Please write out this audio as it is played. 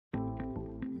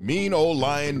Mean Old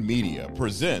Lion Media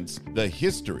presents The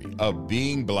History of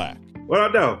Being Black. What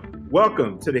up, though?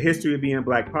 Welcome to the History of Being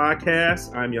Black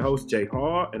podcast. I'm your host, Jay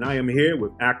Hall, and I am here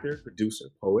with actor, producer,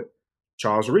 poet,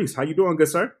 Charles Reese. How you doing, good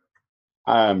sir?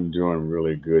 I'm doing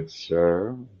really good,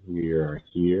 sir. We are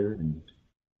here in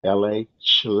LA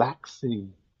chillaxing.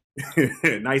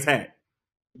 Nice hat.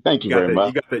 Thank you very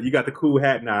much. You got the cool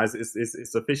hat now.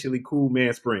 It's officially Cool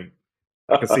Man Spring.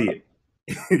 I can see it.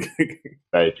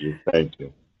 Thank you.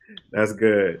 That's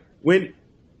good. When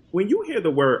you hear the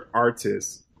word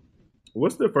artist,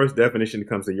 what's the first definition that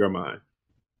comes to your mind?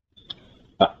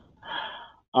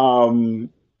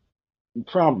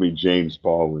 Probably James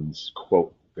Baldwin's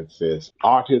quote that says,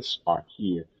 "Artists are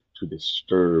here to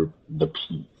disturb the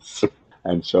peace."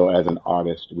 And so as an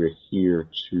artist, we're here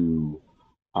to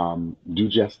do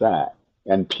just that.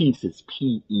 And peace is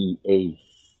Peace.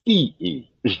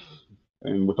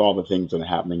 And with all the things that are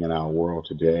happening in our world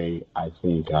today, I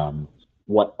think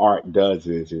what art does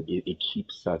is it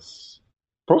keeps us,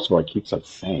 first of all, it keeps us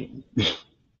sane.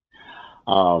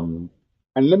 And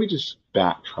let me just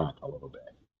backtrack a little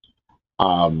bit.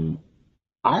 I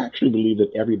actually believe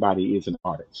that everybody is an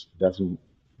artist. Doesn't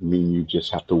mean you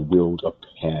just have to wield a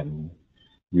pen.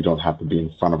 You don't have to be in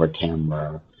front of a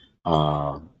camera,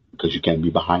 because you can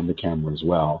be behind the camera as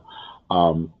well.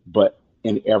 But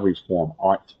in every form,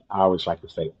 art, I always like to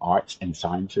say arts and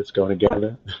sciences go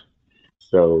together.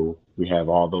 So we have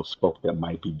all those folk that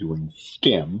might be doing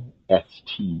STEM,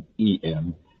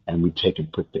 STEM, and we take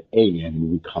and put the A in and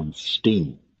we become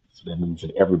STEAM. So that means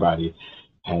that everybody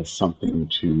has something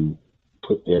to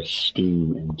put their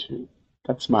steam into.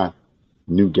 That's my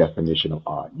new definition of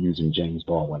art, using James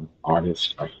Baldwin.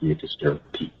 Artists are here to stir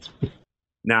peace.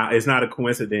 Now, it's not a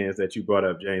coincidence that you brought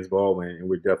up James Baldwin, and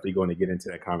we're definitely going to get into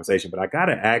that conversation. But I got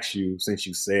to ask you, since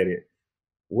you said it,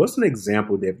 what's an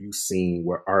example that you've seen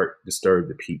where art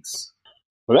disturbed the peace?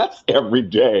 Well, that's every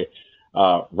day.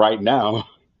 Right now,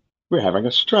 we're having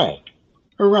a strike.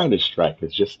 A writer's strike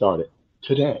has just started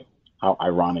today. How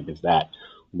ironic is that?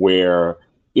 Where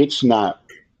it's not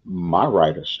my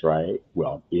writer's strike.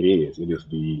 Well, it is. It is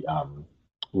the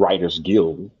Writers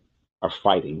Guild are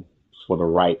fighting for the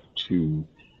right to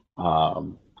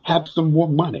have some more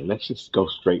money. Let's just go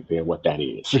straight there, what that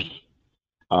is.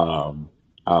 And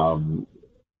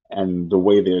the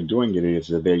way they're doing it is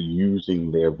that they're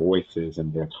using their voices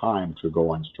and their time to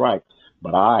go on strike.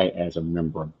 But I, as a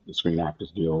member of the Screen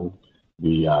Actors Guild,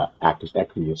 the Actors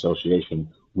Equity Association,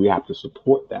 we have to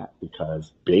support that,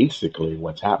 because basically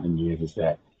what's happening is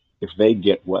that if they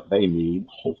get what they need,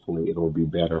 hopefully it will be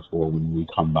better for when we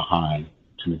come behind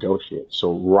to negotiate.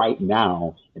 So right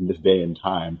now, in this day and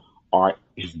time, art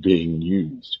is being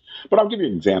used. But I'll give you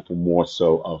an example more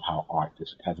so of how art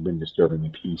has been disturbing the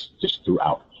peace just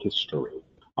throughout history.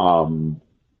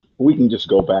 We can just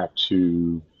go back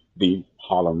to the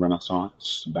Harlem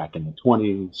Renaissance back in the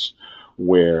 20s,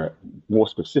 where more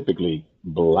specifically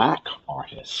Black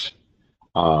artists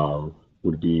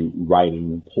would be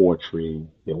writing poetry.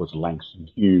 There was Langston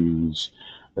Hughes,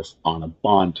 there's Anna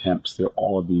Bontemps. There are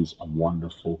all of these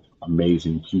wonderful,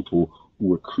 amazing people who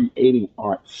were creating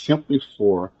art simply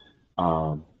for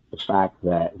the fact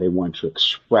that they wanted to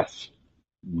express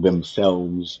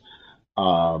themselves,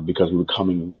 because we were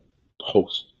coming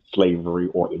post-slavery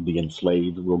or the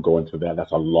enslaved. We'll go into that.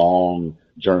 That's a long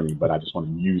journey, but I just want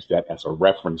to use that as a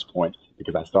reference point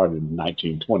because I started in the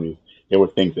 1920s. There were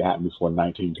things that happened before the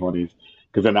 1920s,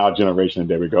 because in our generation,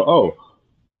 there we go, oh,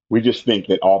 we just think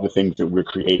that all the things that we're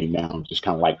creating now just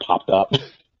kind of like popped up. There's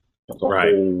a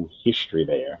whole history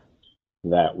there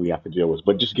that we have to deal with.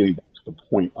 But just getting back to the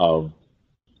point of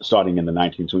starting in the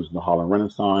 1920s, the Harlem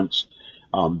Renaissance,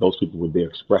 those people were there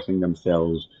expressing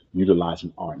themselves,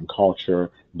 utilizing art and culture.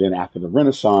 Then after the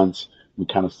Renaissance, we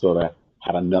kind of sort of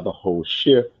had another whole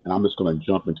shift. And I'm just going to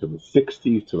jump into the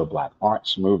 60s to the Black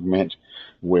arts movement,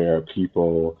 where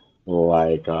people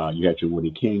like you had your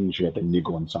Woody Kings, you had the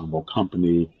Negro Ensemble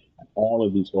Company, and all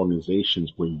of these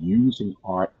organizations were using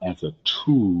art as a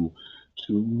tool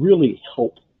to really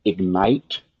help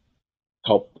ignite,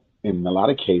 help in a lot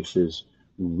of cases,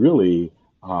 really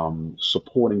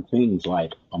supporting things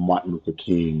like a Martin Luther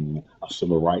King, a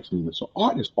civil rights movement. So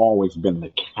art has always been the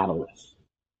catalyst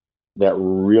that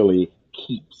really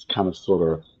keeps kind of sort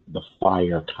of the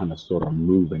fire kind of sort of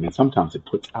moving. And sometimes it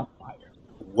puts out fire.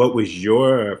 What was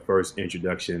your first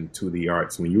introduction to the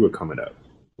arts when you were coming up?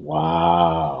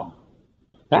 Wow.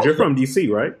 You're from D.C.,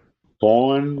 right?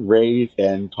 Born, raised,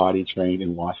 and potty trained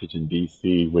in Washington,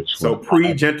 D.C., which so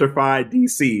pre-gentrified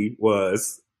D.C.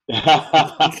 was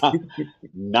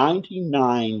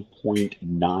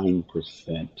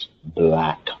 99.9%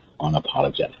 Black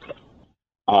unapologetically.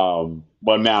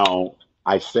 But now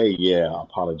I say, yeah,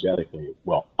 apologetically,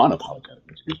 well,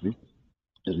 unapologetically, excuse me,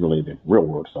 is really the real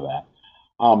word for that.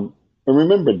 But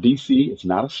remember, DC is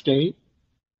not a state.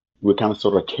 We're kind of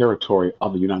sort of a territory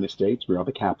of the United States. We are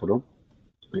the capital.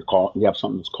 We have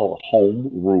something that's called home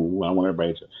rule. I want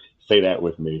everybody to say that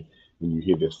with me when you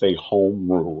hear this. Say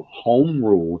home rule. Home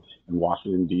rule in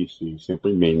Washington D.C.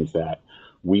 simply means that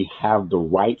we have the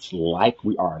rights like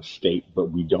we are a state,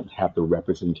 but we don't have the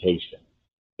representation.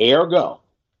 Ergo,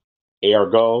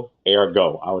 ergo.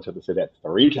 I always have to say that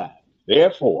 3 times.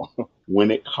 Therefore, when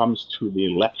it comes to the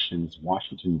elections,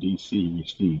 Washington, D.C.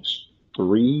 receives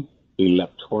 3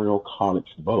 electoral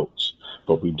college votes,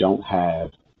 but we don't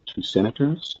have 2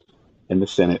 senators in the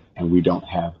Senate, and we don't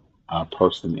have a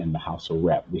person in the House of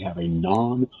Rep. We have a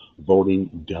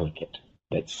non-voting delegate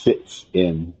that sits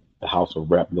in the House of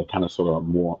Rep. They're kind of sort of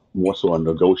more so a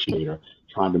negotiator,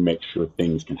 trying to make sure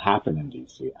things can happen in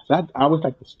DC. So I always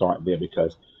like to start there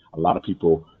because a lot of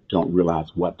people don't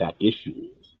realize what that issue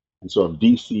is. And so if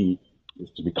DC is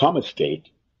to become a state,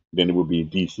 then it would be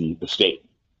DC the state,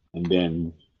 and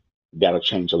then that'll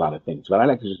change a lot of things. But I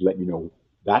like to just let you know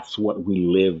that's what we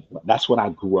live. That's what I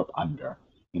grew up under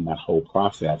in that whole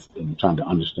process and trying to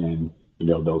understand,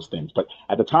 those things. But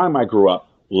at the time I grew up,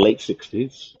 late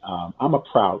 '60s. I'm a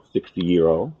proud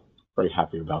 60-year-old. Very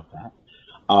happy about that.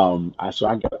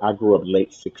 I grew up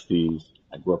late '60s.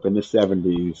 I grew up in the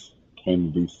 '70s.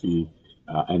 Came to DC,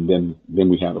 and then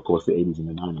we had, of course, the '80s and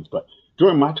the '90s. But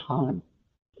during my time,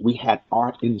 we had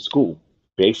art in school.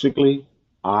 Basically,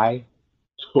 I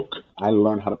I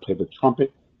learned how to play the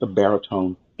trumpet, the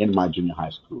baritone in my junior high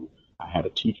school. I had a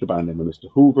teacher by the name of Mr.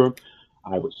 Hoover.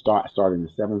 I started in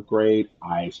the 7th grade.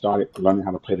 I started learning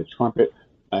how to play the trumpet,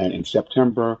 and in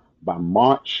September, by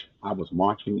March, I was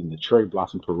marching in the Cherry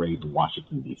Blossom Parade in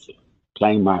Washington, D.C.,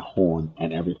 playing my horn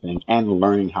and everything, and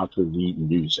learning how to read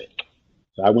music.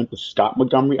 So I went to Scott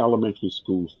Montgomery Elementary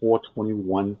School,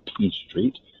 421 P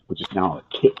Street, which is now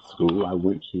a KIPP school. I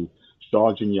went to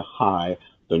Shaw Junior High,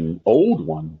 the old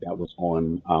one that was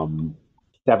on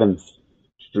 7th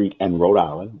Street and Rhode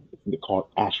Island. It's called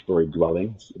Ashbury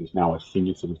Dwellings. It is now a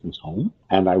senior citizens home.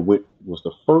 And was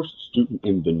the first student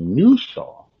in the new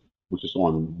Shaw, which is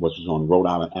on Rhode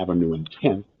Island Avenue and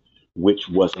 10th, which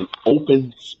was an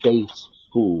open space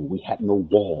school. We had no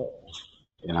walls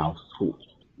in our school.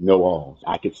 No walls.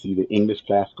 I could see the English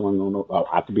class going on.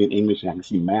 I could be in English and I could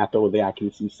see math over there. I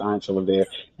could see science over there,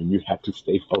 and you had to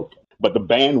stay focused. But the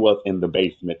band was in the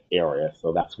basement area,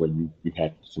 so that's where you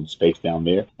had some space down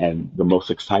there. And the most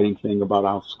exciting thing about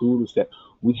our school is that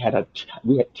we had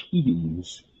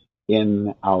TVs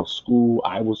in our school.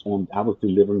 I was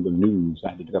delivering the news. I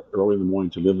had to get up early in the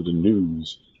morning to deliver the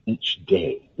news each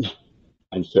day.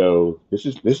 And so this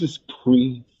is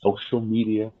pre-social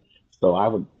media.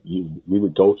 So we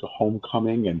would go to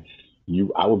homecoming, and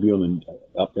I would be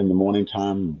up in the morning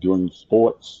time doing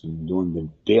sports and doing the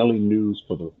daily news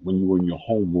when you were in your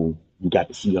homeroom. You got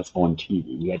to see us on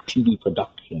TV. We had TV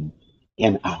production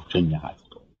in our junior high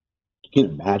school. Can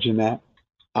you imagine that?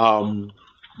 Um,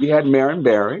 we had Marion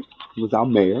Barry, who was our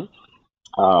mayor.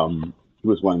 He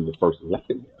was one of the first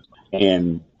elected mayors.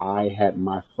 And I had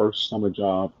my first summer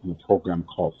job in a program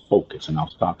called Focus, and I'll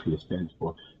stop here. It stands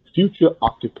for Future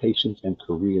Occupations and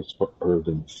Careers for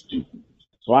Urban Students.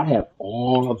 So I had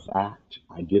all of that.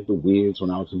 I did the Wiz when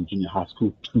I was in junior high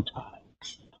school 2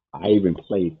 times. I even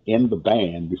played in the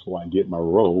band before I did my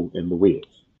role in the Wiz.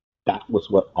 That was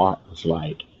what art was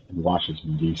like in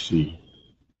Washington, D.C.,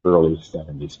 early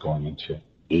 '70s going into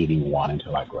 '81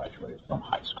 until I graduated from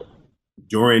high school.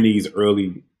 During this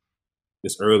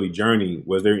early journey,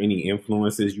 was there any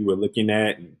influences you were looking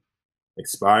at and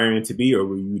aspiring to be, or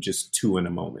were you just too in the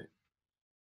moment?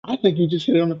 I think you just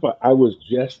hit it on the spot. I was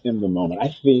just in the moment.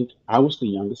 I think I was the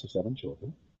youngest of 7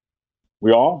 children.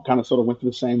 We all kind of sort of went to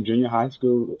the same junior high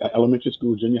school, elementary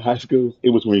school, junior high schools. It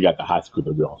was when we got to high school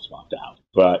that we all swapped out.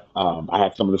 But I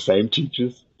had some of the same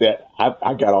teachers that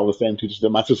I got all the same teachers that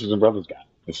my sisters and brothers got.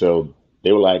 And so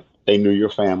they were like, they knew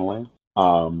your family.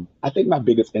 I think my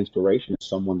biggest inspiration is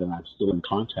someone that I'm still in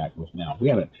contact with now. We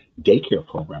had a daycare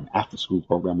program, after school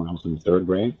program when I was in the 3rd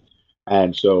grade.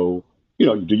 And so,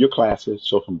 you do your classes.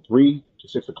 So from 3 to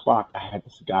 6 o'clock, I had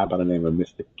this guy by the name of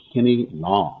Mr. Kenny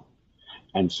Long.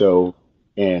 And so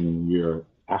in your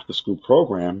after school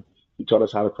program, he taught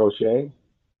us how to crochet,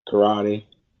 karate,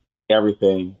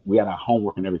 everything. We had our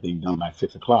homework and everything done by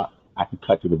 6 o'clock. I could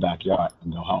cut to the backyard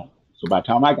and go home. So by the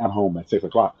time I got home at 6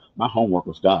 o'clock, my homework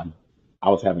was done.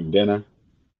 I was having dinner.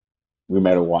 We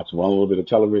might have watched one little bit of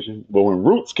television. But when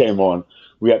Roots came on,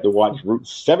 we had to watch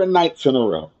Roots 7 nights in a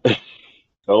row.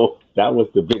 So that was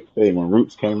the big thing when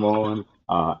Roots came on.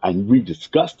 And we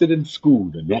discussed it in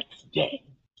school the next day.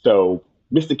 So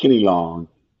Mr. Kenny Long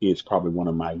is probably one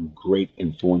of my great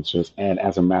influencers. And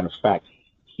as a matter of fact,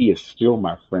 he is still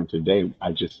my friend today.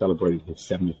 I just celebrated his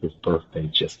 75th birthday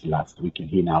just last week, and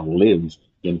he now lives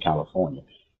in California.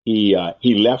 He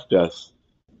left us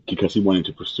because he wanted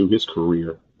to pursue his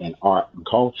career in art and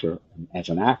culture and as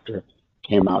an actor.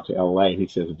 Came out to LA. He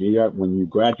says, "Via, when you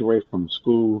graduate from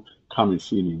school, come and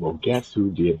see me." Well, guess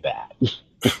who did that?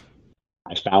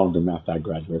 I found him after I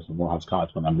graduated from Morehouse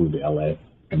College when I moved to LA,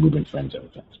 and we've been friends ever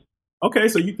since. Okay,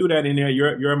 so you threw that in there.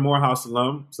 You're a Morehouse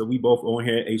alum, so we both own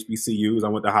here at HBCUs. I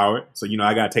went to Howard, so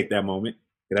I gotta take that moment.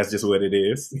 That's just what it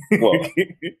is. Well,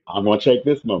 I'm gonna take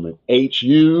this moment.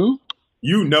 HU,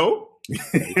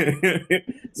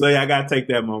 So yeah, I gotta take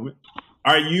that moment.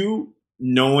 Are you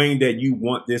knowing that you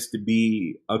want this to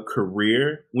be a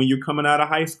career when you're coming out of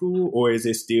high school, or is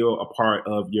it still a part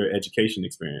of your education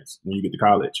experience when you get to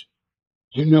college?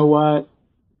 you know what?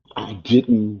 I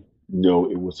didn't know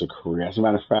it was a career. As a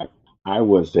matter of fact, I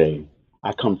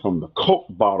come from the Coke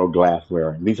bottle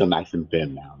glassware, and these are nice and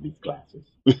thin now, these glasses.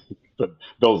 But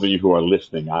those of you who are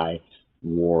listening, I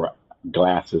wore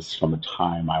glasses from the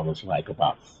time I was like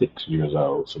about 6 years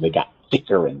old. So they got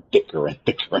thicker and thicker and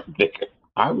thicker and thicker.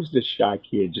 I was this shy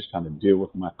kid just trying to deal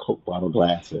with my Coke bottle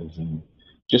glasses and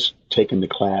just taking the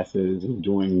classes and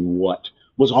doing what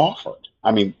was offered.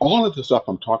 I mean, all of the stuff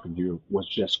I'm talking to you was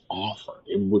just offered.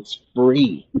 It was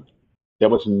free. There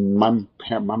was my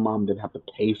mom didn't have to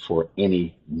pay for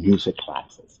any music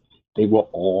classes. They were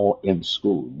all in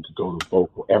school. You could go to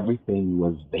vocal. Everything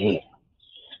was there.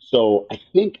 So I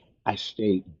think I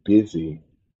stayed busy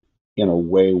in a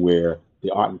way where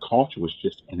the art and culture was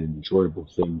just an enjoyable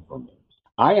thing for me.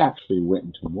 I actually went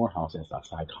into Morehouse as a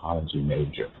psychology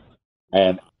major.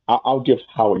 And I'll give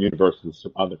Howard University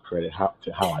some other credit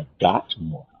to how I got to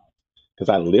Morehouse because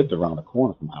I lived around the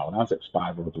corner from Howard. I was at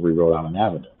 503 Rhode Island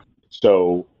Avenue.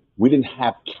 So we didn't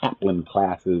have Kaplan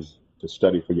classes to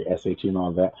study for your SAT and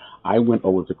all that. I went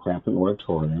over to Crampton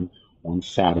Auditorium on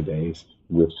Saturdays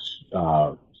with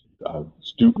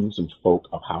students and folk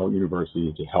of Howard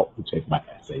University to help me take my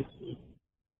SAT.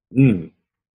 Mm.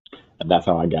 And that's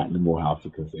how I got into Morehouse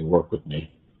because they worked with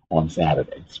me on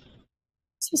Saturdays.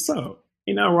 That's what's up.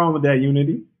 Ain't nothing wrong with that,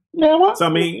 Unity. Yeah, well, So I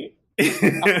mean,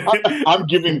 I'm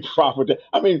giving proper.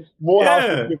 I mean,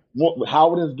 Morehouse. Yeah.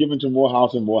 Howard is given to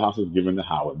Morehouse, and Morehouse is given to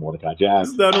Howard. Mordecai Jazz.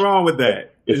 There's nothing wrong with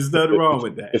that. There's nothing wrong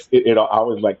with that. I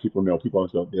always like people know. People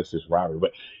always go, "This is rivalry,"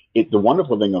 but the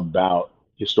wonderful thing about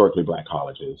historically black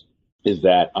colleges is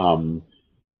that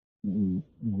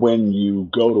when you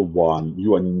go to one,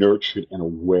 you are nurtured in a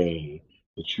way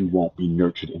that you won't be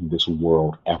nurtured in this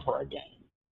world ever again.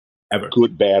 Ever.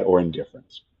 Good, bad, or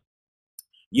indifference.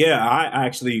 Yeah, I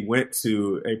actually went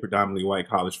to a predominantly white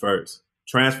college first,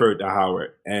 transferred to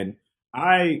Howard, and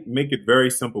I make it very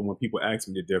simple when people ask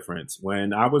me the difference.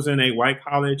 When I was in a white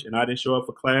college and I didn't show up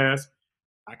for class,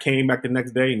 I came back the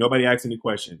next day. Nobody asked any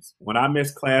questions. When I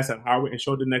missed class at Howard and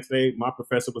showed the next day, my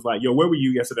professor was like, "Yo, where were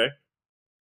you yesterday?"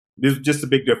 There's just a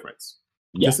big difference.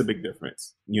 Yeah. Just a big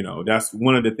difference. That's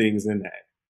one of the things in that.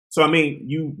 So, I mean,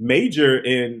 you major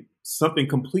in something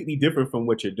completely different from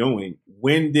what you're doing.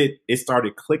 When did it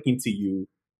started clicking to you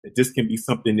that this can be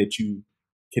something that you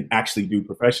can actually do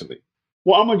professionally?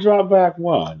 Well, I'm gonna drop back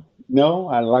one. No,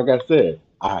 like I said,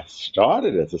 I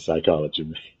started as a psychology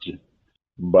major,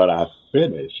 but I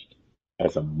finished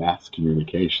as a mass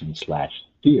communication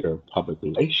 / theater public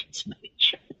relations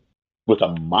major with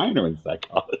a minor in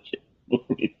psychology.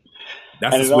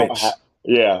 That's a switch.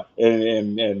 Yeah,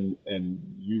 and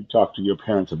you talk to your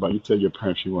parents about. You tell your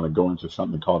parents you want to go into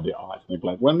something called the arts. And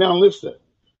they're like, "Well, now listen,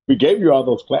 we gave you all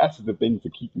those classes and things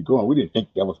to keep you going. We didn't think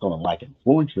that was going to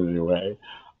influence you in any way."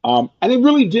 And it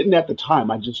really didn't at the time.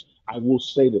 I will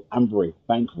say that I'm very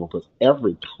thankful because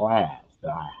every class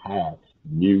that I had,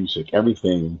 music,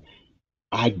 everything,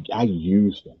 I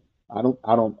use them.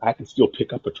 I can still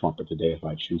pick up a trumpet today if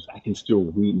I choose. I can still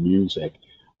read music.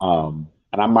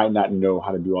 And I might not know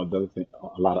how to do a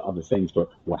lot of other things, but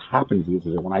what happens is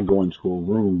that when I go into a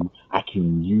room, I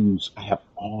have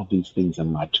all these things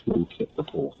in my toolkit to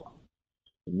pull from.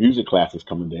 The music class is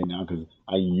coming day now because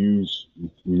I use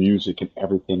music in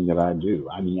everything that I do.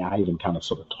 I mean, I even kind of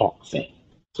sort of talk sing,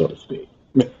 so to speak.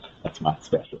 That's my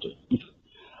specialty.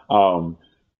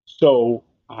 So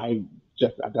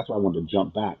that's why I wanted to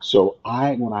jump back. So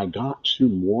when I got to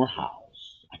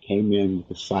Morehouse, I came in with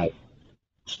the psych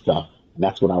stuff. And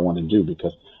that's what I want to do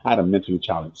because I had a mentally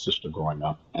challenged sister growing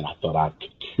up, and I thought I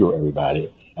could cure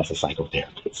everybody as a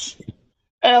psychotherapist.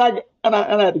 And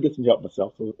I had to get some help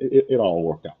myself, so it all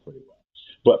worked out pretty well.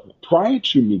 But prior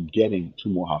to me getting to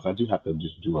Morehouse, I do have to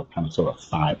just do a kind of sort of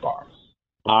sidebar.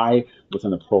 I was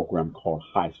in a program called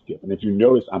High Skip, and if you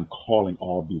notice, I'm calling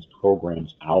all these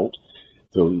programs out.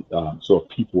 So if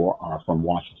people are from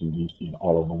Washington D.C. and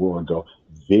all over the world go,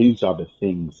 these are the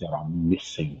things that are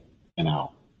missing in our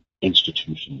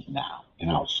institutions now, in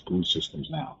our school systems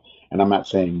now. And I'm not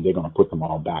saying they're going to put them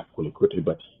all back really quickly,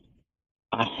 but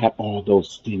I had all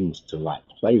those things to like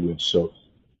play with. So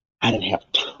I didn't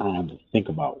have time to think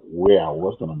about where I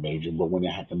was going to major, but when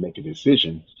I had to make a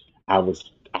decision, I was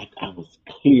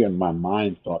clear in my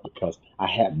mind thought because I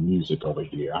had music over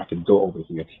here. I could go over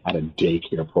here. I had a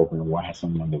daycare program where I had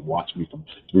someone that watched me from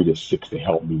 3 to 6 to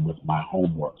help me with my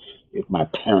homework. If my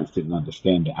parents didn't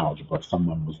understand the algebra,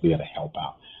 someone was there to help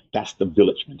out. That's the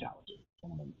village mentality. I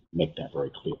want to make that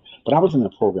very clear. But I was in a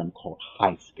program called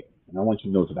High Skip. And I want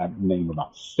you to know that I've named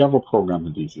about several programs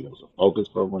in DC. There was a focus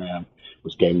program,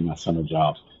 which gave me my summer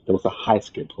jobs. There was a High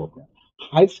Skip program.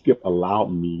 High Skip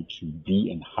allowed me to be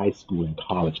in high school and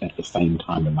college at the same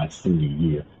time in my senior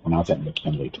year when I was at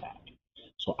McKinley Tech.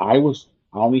 So I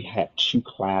only had 2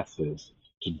 classes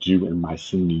to do in my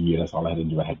senior year. That's all I had to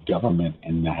do. I had government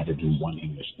and I had to do one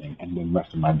English thing, and then the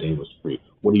rest of my day was free.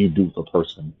 What do you do for a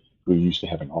person who used to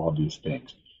having all these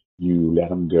things? You let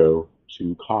them go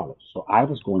to college. So I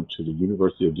was going to the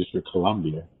University of District of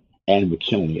Columbia and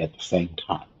McKinley at the same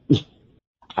time.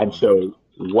 And Wow. so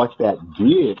what that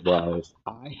did was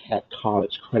I had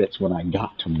college credits when I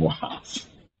got to Morehouse.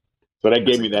 So that That's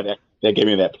gave a me good. that gave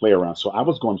me that play around. So I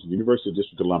was going to the University of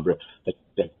District of Columbia.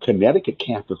 The Connecticut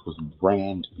campus was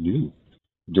brand new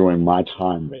during my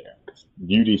time there.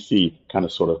 UDC kind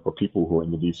of sort of for people who are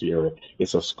in the DC area,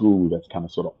 it's a school that's kind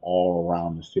of sort of all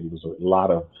around the city. There's a lot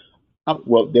of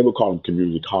well, they would call them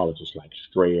community colleges like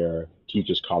Strayer,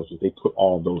 teachers colleges. They put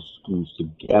all those schools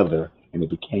together and it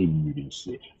became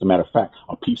UDC. As a matter of fact,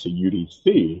 a piece of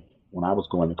UDC when I was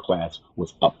going to class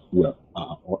was up with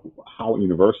Howard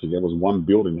University. There was one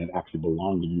building that actually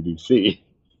belonged to UDC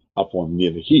up on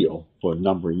near the hill for a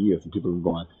number of years, and people were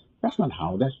going, "That's not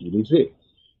Howard, that's UDC."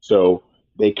 So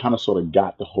they kind of sort of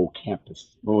got the whole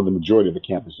campus, well, the majority of the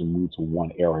campus, and moved to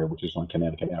one area, which is on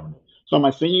Connecticut Avenue. So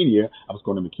my senior year, I was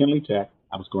going to McKinley Tech,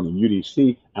 I was going to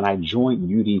UDC, and I joined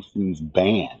UDC's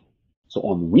band. So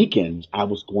on weekends, I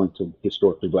was going to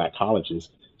historically black colleges.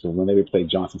 So when they would play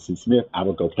Johnson C. Smith, I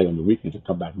would go play on the weekends and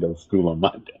come back and go to school on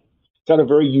Monday. So had a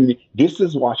very unique. This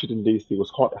is Washington D.C. It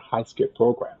was called the High Skip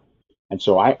program, and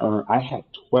so I had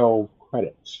 12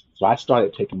 credits. So I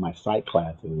started taking my psych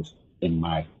classes in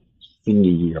my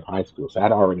senior year of high school. So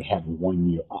I'd already had 1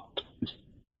 year up.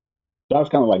 So I was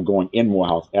kind of like going in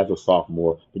Morehouse as a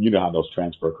sophomore, but you know how those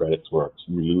transfer credits work.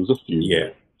 You lose a few, Yeah.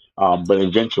 but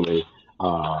eventually,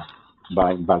 uh,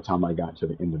 by the time I got to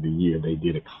the end of the year, they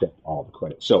did accept all the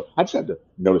credits. So I just had to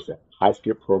notice that high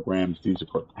skip programs, these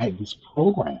are I had this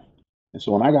program, and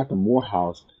so when I got to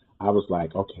Morehouse, I was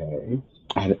like, okay,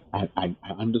 I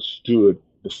understood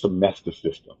the semester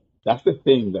system. That's the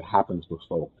thing that happens with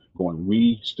folk going.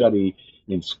 We study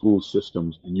in school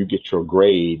systems, and you get your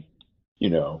grade, you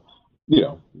know,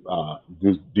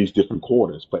 these different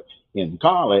quarters. But in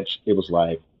college, it was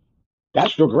like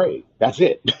that's your grade. That's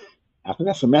it. After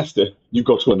that semester, you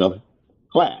go to another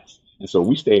class. And so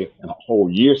we stayed in a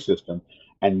whole year system,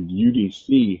 and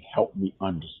UDC helped me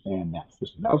understand that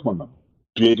system. That was one of the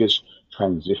biggest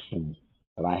transitions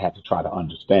that I had to try to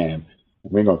understand.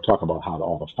 And we're going to talk about how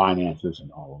all the finances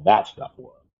and all of that stuff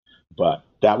work. But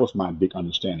that was my big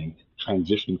understanding,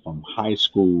 transitioning from high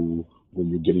school when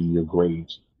you're getting your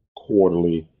grades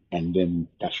quarterly, and then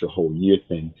that's your whole year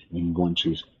thing, and then going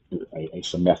to a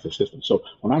semester system. So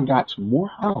when I got to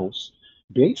Morehouse,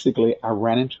 basically I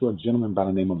ran into a gentleman by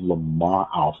the name of Lamar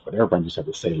Alford. Everybody just had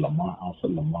to say Lamar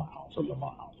Alford, Lamar Alford,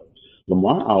 Lamar Alford.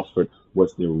 Lamar Alford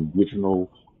was the original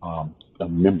a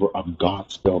member of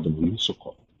Godspell the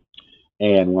musical.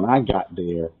 And when I got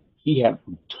there, he had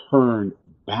returned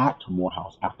back to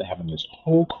Morehouse after having his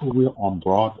whole career on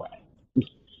Broadway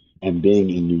and being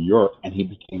in New York, and he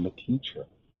became a teacher.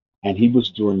 And he was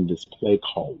doing this play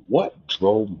called What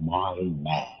Drove Molly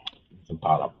Mad? It's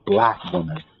about a black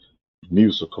woman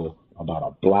musical about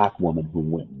a black woman who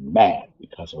went mad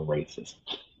because of racism.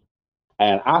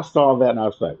 And I saw that and I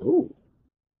was like, ooh,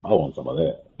 I want some of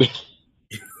that.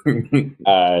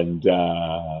 And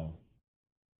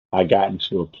I got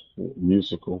into a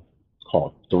musical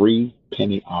called Three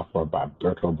Penny Opera by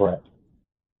Bertolt Brecht.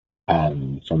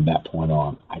 And from that point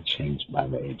on, I changed my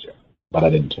major, but I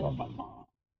didn't tell my mom.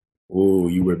 Ooh,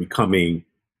 you were becoming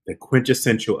the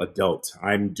quintessential adult.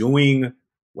 I'm doing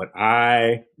what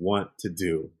I want to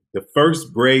do. The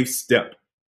first brave step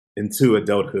into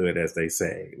adulthood, as they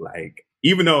say. Like,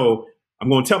 even though I'm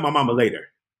going to tell my mama later.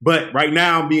 But right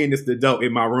now, I'm being this adult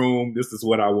in my room. This is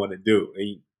what I want to do.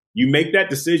 And you make that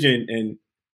decision, and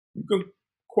you can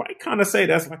quite kind of say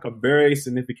that's like a very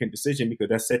significant decision because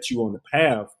that sets you on the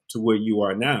path to where you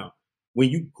are now. When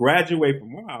you graduate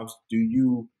from Morehouse, do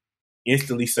you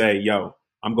instantly say, yo,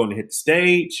 I'm going to hit the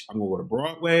stage, I'm going to go to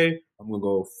Broadway, I'm going to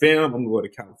go film, I'm going to go to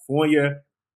California,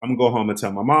 I'm going to go home and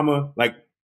tell my mama? Like,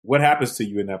 what happens to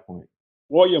you in that point?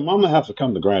 Well, your mama has to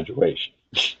come to graduation.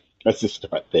 Let's just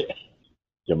start there.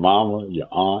 Your mama, your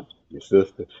aunt, your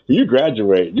sister. You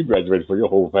graduated for your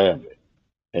whole family.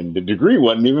 And the degree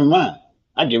wasn't even mine.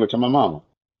 I gave it to my mama.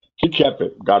 She kept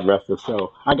it, God rest her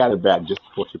soul. I got it back just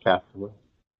before she passed away.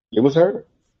 It was hers.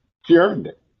 She earned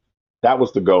it. That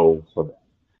was the goal for that.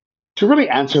 To really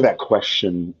answer that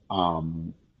question,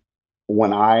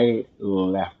 when I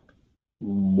left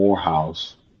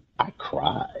Morehouse, I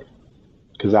cried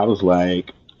because I was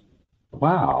like,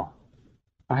 wow,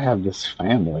 I have this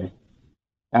family.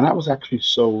 And I was actually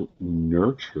so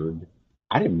nurtured,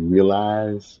 I didn't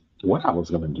realize what I was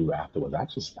going to do afterwards.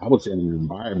 I was in an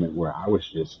environment where I was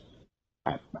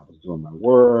doing my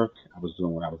work. I was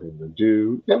doing what I was able to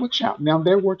do. Now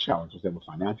there were challenges. There were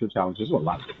financial challenges. There were a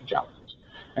lot of different challenges.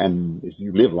 And if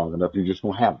you live long enough, you're just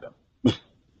going to have them.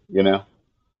 You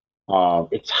know,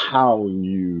 it's how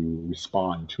you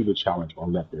respond to the challenge or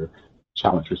let the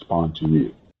challenge respond to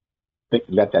you.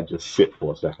 Let that just sit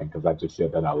for a second because I just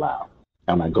said that out loud.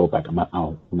 And when I go back,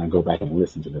 when I go back and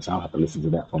listen to this, I'll have to listen to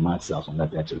that for myself and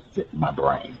let that just sit in my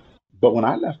brain. But when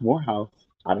I left Morehouse,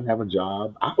 I didn't have a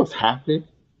job. I was happy.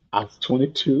 I was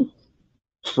 22,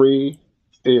 free,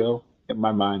 still in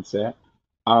my mindset.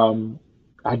 Um,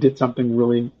 I did something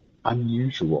really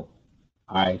unusual.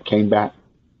 I came back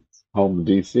home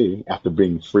to DC after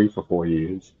being free for 4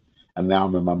 years, and now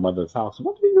I'm in my mother's house.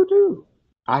 What do you do?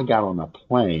 I got on a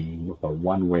plane with a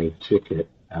one-way ticket,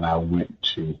 and I went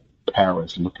to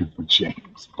Paris looking for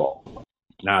James Baldwin.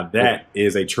 Now that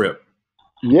is a trip.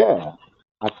 Yeah,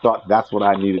 I thought that's what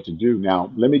I needed to do.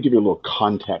 Now, let me give you a little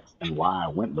context and why I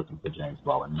went looking for James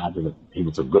Baldwin. Not that he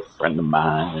was a good friend of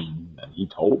mine and he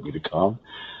told me to come.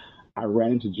 I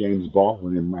ran into James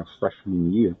Baldwin in my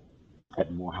freshman year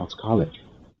at Morehouse College.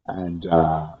 And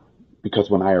because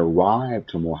when I arrived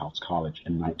to Morehouse College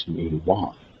in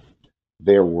 1981,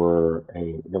 there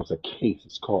was a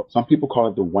case. Some people call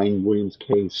it the Wayne Williams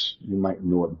case. You might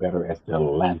know it better as the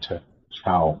Atlanta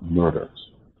child murders.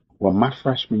 Well, my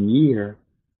freshman year,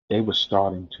 they were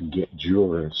starting to get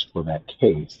jurors for that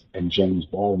case, and James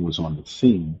Baldwin was on the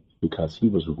scene because he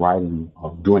was writing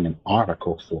or doing an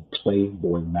article for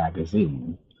Playboy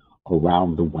magazine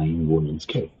around the Wayne Williams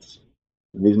case.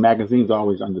 And these magazines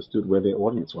always understood where their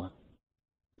audience was.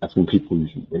 That's when people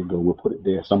usually they go, we'll put it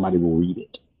there, somebody will read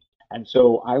it. And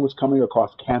so I was coming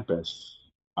across campus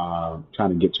trying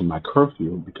to get to my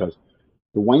curfew because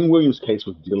the Wayne Williams case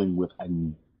was dealing with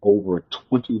over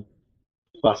 20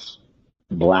 plus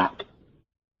black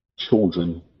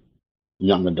children,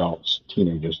 young adults,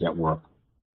 teenagers that were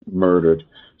murdered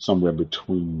somewhere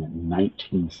between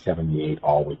 1978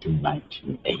 all the way through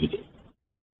 1980.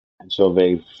 And so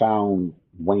they found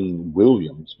Wayne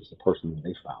Williams was the person that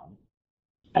they found.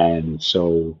 And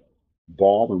so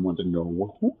Baldwin wanted to know,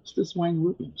 well, who is this Wayne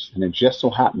Williams? And it just so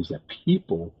happens that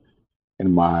people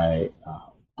in my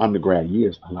undergrad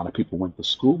years, a lot of people went to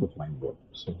school with Wayne Williams.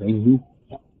 So they knew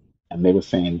him. And they were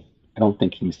saying, I don't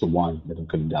think he's the one that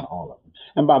could have done all of them.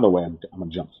 And by the way, I'm going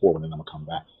to jump forward and I'm going to come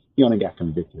back. He only got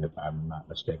convicted, if I'm not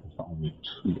mistaken, for only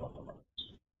 2 of the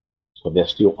murders. So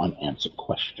there's still unanswered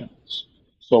questions.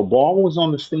 So Baldwin was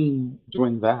on the scene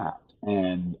doing that.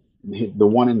 And the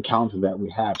one encounter that we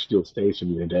have still stays with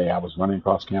me today. I was running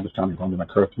across campus trying to go into my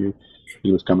curfew.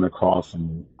 He was coming across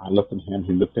and I looked at him.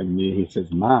 He looked at me. He says,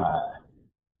 my,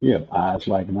 you have eyes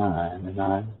like mine. And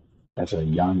I, as a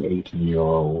young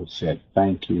 18-year-old, said,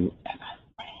 thank you. And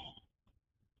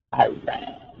I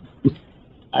ran.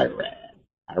 I ran.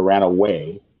 I ran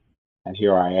away. And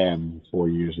here I am 4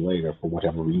 years later, for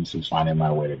whatever reasons, finding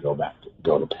my way to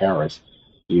go to Paris.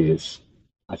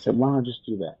 I said, why don't I just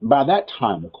do that? By that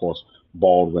time, of course,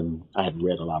 Baldwin, I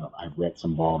read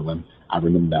some Baldwin. I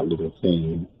remember that little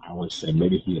thing. I would say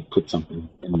maybe he had put something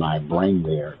in my brain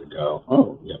there to go,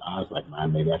 oh, you have eyes like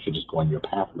mine, maybe I should just go on your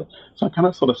pathway. So I kind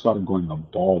of sort of started going the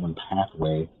Baldwin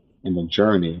pathway in the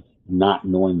journey, not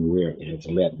knowing where it has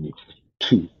led me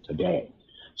to today.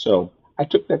 So I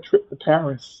took that trip to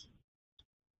Paris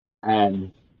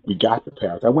and we got to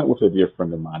Paris. I went with a dear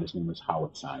friend of mine. His name is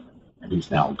Howard Simon, and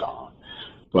he's now gone.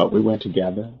 But we went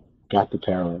together, got to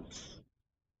Paris,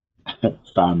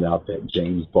 found out that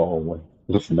James Baldwin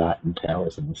was not in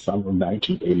Paris in the summer of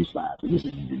 1985. He was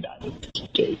in the United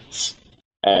States.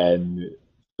 And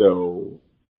so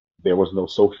there was no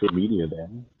social media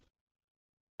then.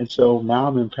 And so now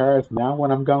I'm in Paris. Now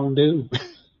what I'm going to do?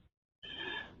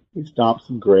 We stomped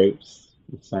some grapes.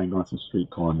 We sang on some street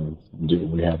corners and did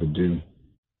what we had to do.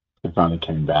 And finally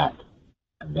came back.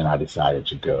 And then I decided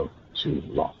to go to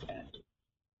Los Angeles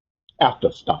after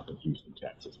a stop in Houston,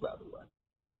 Texas, by the way.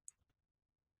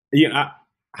 I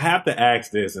have to ask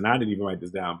this, and I didn't even write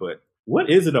this down, but what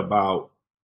is it about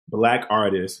Black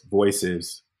artists'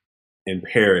 voices in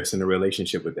Paris and the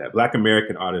relationship with that? Black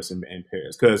American artists in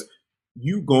Paris? Because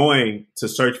you going to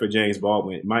search for James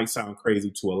Baldwin, it might sound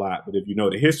crazy to a lot, but if you know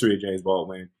the history of James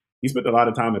Baldwin, he spent a lot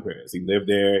of time in Paris. He lived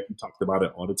there. He talked about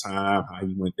it all the time, how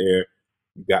he went there.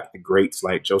 You got the greats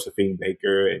like Josephine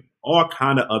Baker and all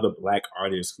kind of other Black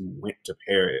artists who went to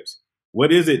Paris.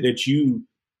 What is it that you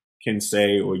can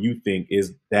say or you think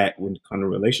is that when it comes to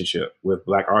relationship with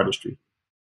Black artistry?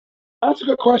 That's a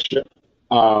good question.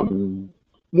 Um,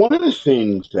 One of the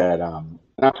things that, and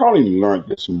I probably learned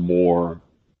this more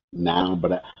now,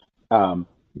 but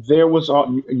there was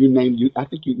all you named. You, I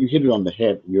think you hit it on the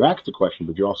head. You asked the question,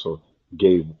 but you also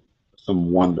gave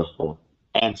some wonderful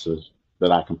answers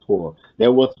that I can pull.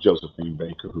 There was Josephine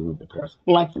Baker who went to Paris.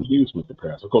 Langston Hughes went to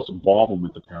Paris. Of course, Baldwin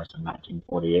went to Paris in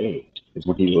 1948. Is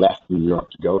when he left New York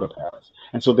to go to Paris.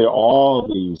 And so there are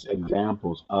all these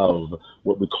examples of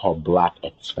what we call Black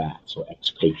expats or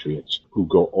expatriates who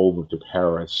go over to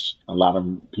Paris. A lot of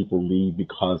people leave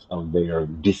because of their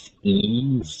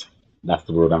dis-ease. That's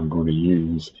the word I'm going to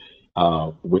use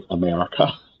with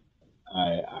America.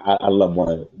 I love one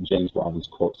of James Baldwin's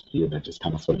quotes here that just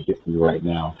kind of sort of hits me right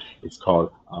now. It's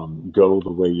called "Go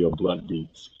the way your blood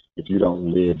beats. If you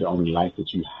don't live the only life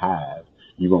that you have,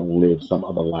 you won't live some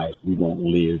other life. You won't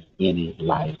live any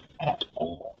life at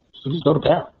all. So just go to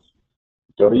Paris,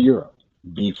 go to Europe,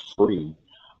 be free."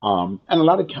 And a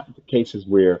lot of cases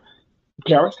where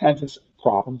Paris has its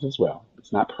problems as well.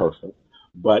 It's not perfect,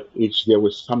 but there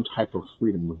was some type of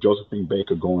freedom with Josephine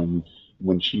Baker going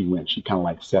when she went. She kind of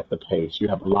like set the pace. You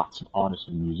have lots of artists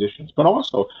and musicians, but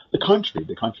also the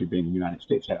country being the United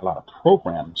States, had a lot of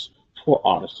programs for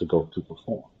artists to go to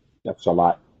perform. That's a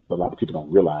lot. A lot of people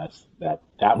don't realize that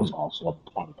that was also a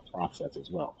part of the process as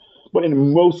well. But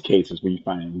in most cases, when you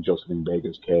find in Josephine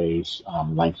Baker's case,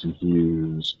 Langston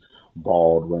Hughes,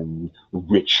 Baldwin,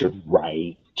 Richard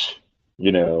Wright,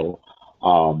 you know,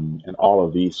 and all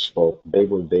of these folk, they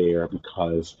were there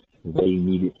because they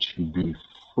needed to be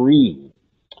free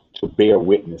to bear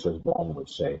witness, as Baldwin would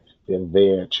say. They're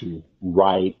there to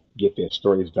write, get their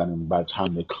stories done, and by the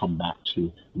time they come back to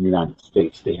the United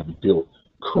States, they have built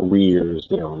careers,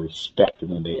 they are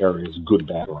respected in their areas, good,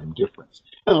 bad, or indifference.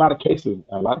 In a lot of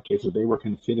cases, they were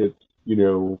considered, you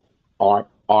know,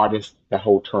 artists. That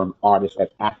whole term, artists as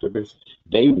activists,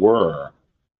 they were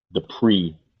the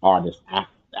pre-artist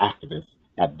activists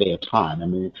at their time. I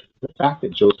mean, the fact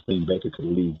that Josephine Baker could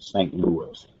leave St.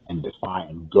 Louis and defy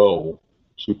and go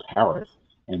to Paris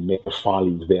and make the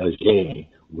Folies Bergère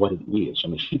what it is. I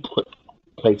mean, she put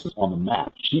places on the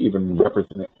map. She even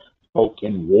represented folk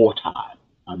in wartime.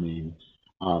 I mean,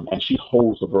 and she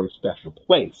holds a very special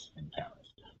place in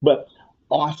Paris. But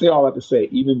I say all that to say,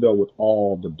 even though with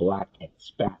all the Black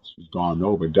expats who've gone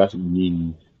over, doesn't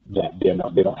mean that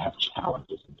they don't have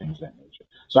challenges and things of that nature.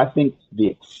 So I think the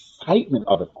excitement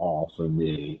of it all for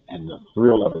me and the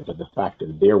thrill of it, that the fact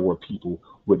that there were people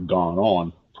who had gone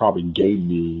on, probably gave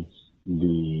me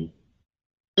the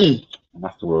and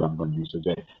that's the word I'm going to use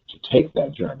today, to take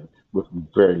that journey with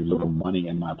very little money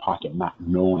in my pocket, not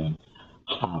knowing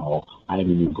how I'm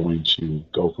even going to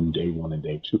go from day one to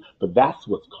day two. But that's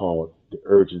what's called the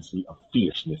urgency of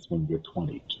fierceness when you're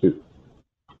 22.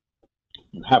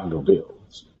 You have no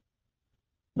bills.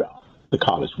 Well, the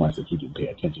college ones that you didn't pay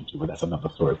attention to, but that's another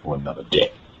story for another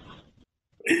day.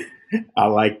 I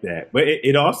like that. But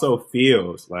it also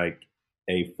feels like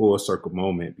a full circle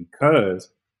moment because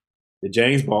the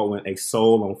James Baldwin, A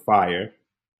Soul on Fire,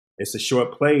 it's a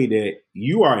short play that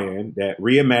you are in that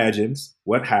reimagines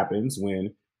what happens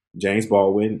when James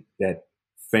Baldwin, that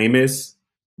famous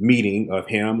meeting of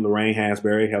him, Lorraine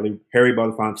Hansberry, Harry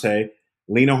Belafonte,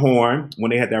 Lena Horne, when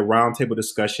they had that roundtable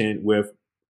discussion with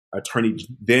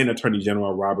then Attorney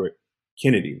General Robert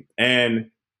Kennedy. And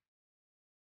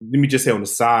let me just say on the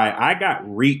side, I got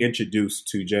reintroduced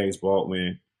to James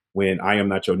Baldwin when I Am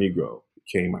Not Your Negro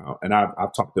came out. And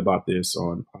I've talked about this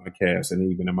on podcasts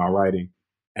and even in my writing.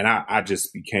 And I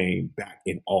just became back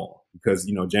in awe because,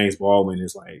 you know, James Baldwin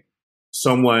is like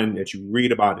someone that you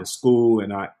read about in school.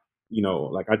 And I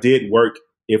did work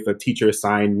if a teacher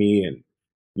assigned me and,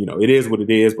 you know, it is what it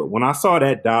is. But when I saw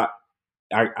that doc,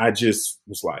 I just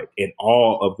was like in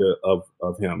awe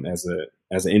of him as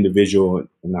as an individual,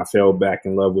 and I fell back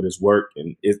in love with his work.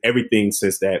 And everything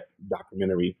since that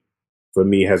documentary for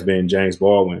me has been James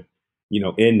Baldwin. In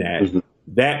Mm-hmm.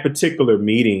 that particular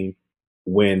meeting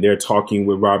when they're talking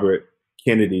with Robert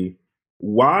Kennedy,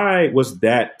 why was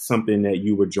that something that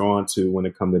you were drawn to when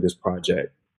it comes to this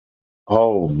project?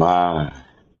 Oh my,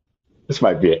 this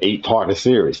might be an 8-part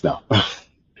series now.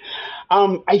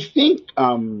 I think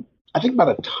by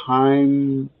the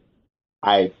time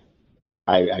I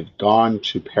I'd gone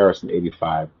to Paris in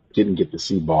 '85, didn't get to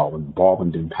see Baldwin.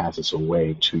 Baldwin didn't pass us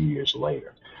away 2 years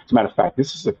later. As a matter of fact,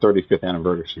 this is the 35th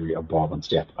anniversary of Baldwin's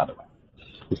death. By the way,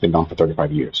 he's been gone for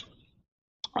 35 years.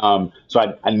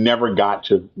 So I never got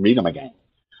to meet him again.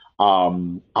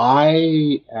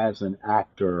 I, as an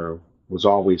actor, was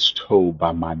always told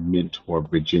by my mentor,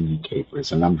 Virginia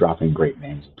Capers, and I'm dropping great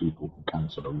names of people who kind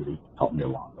of sort of really helped me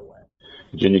along the way.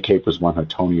 Virginia Capers won her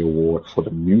Tony Award for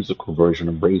the musical version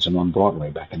of Brazen on Broadway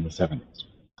back in the 70s.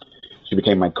 She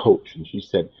became my coach, and she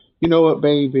said, "You know what,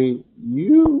 baby?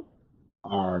 You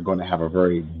are going to have a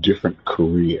very different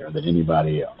career than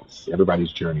anybody else.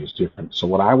 Everybody's journey is different. So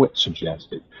what I would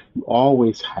suggest is you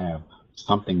always have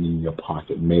something in your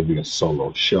pocket, maybe a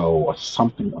solo show or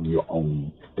something of your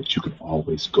own that you can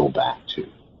always go back to."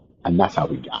 And that's how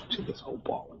we got to this whole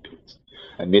Baldwin piece.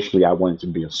 Initially, I wanted to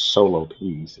be a solo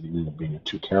piece, and it ended up being a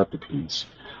two-character piece.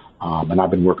 And I've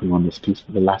been working on this piece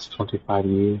for the last 25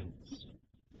 years.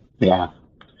 Yeah.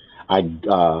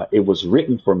 It was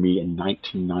written for me in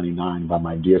 1999 by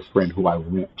my dear friend who I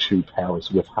went to Paris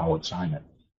with, Howard Simon.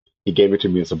 He gave it to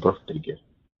me as a birthday gift.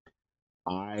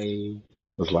 I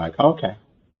was like, okay.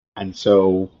 And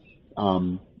so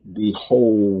the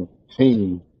whole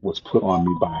thing was put on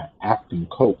me by an acting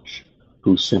coach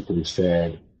who simply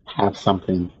said, have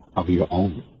something of your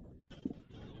own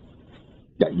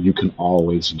that you can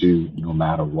always do no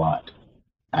matter what.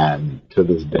 And to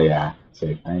this day, I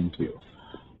say thank you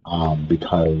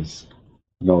because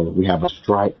we have a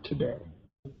strike today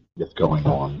that's going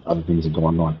on. Other things are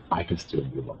going on. I can still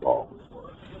give a ball for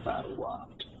it no matter what.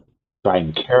 So I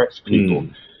encourage people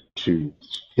to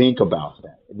think about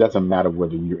that. It doesn't matter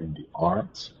whether you're in the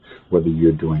arts, whether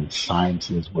you're doing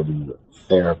sciences, whether you're a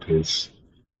therapist.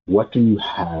 What do you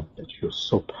have that you're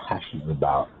so passionate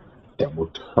about that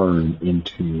will turn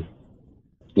into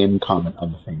income and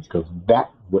other things? Because that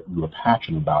what you're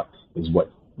passionate about is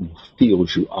what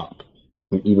fills you up.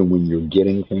 And even when you're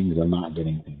getting things or not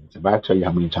getting things. If I tell you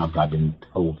how many times I've been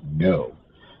told no,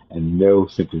 and no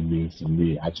simply means to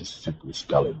me, I just simply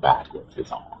spell it backwards.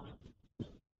 It's on.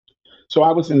 So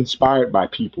I was inspired by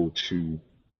people to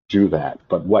do that.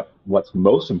 But what's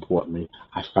most importantly,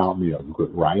 I found me a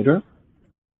good writer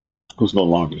who's no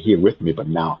longer here with me, but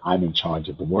now I'm in charge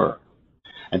of the work.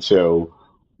 And so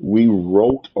we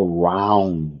wrote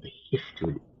around the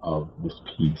history of this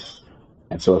piece.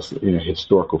 And so it's,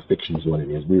 historical fiction is what it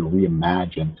is. We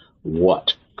reimagine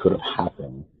what could have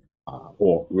happened,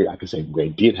 I could say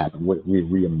what did happen. We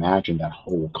reimagined that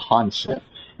whole concept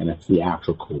in a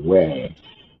theatrical way.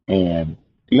 And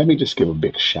let me just give a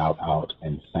big shout out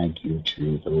and thank you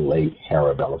to the late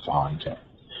Harry Belafonte,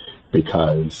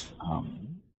 because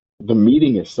the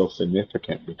meeting is so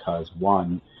significant because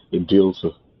one, it deals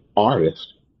with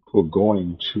artists who are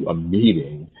going to a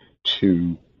meeting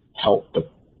to help the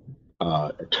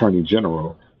attorney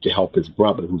general, to help his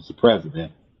brother, who's the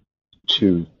president,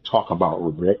 to talk about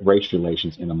race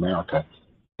relations in America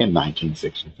in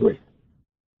 1963.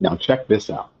 Now, check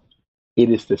this out. It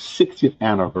is the 60th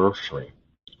anniversary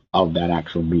of that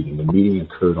actual meeting. The meeting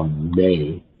occurred on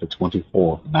May the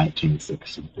 24th,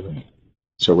 1963.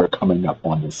 So we're coming up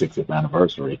on the 60th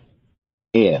anniversary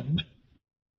in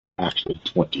actually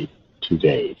 22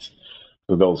 days.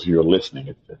 For those of you who are listening,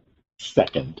 it's the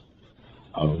second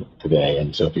of today.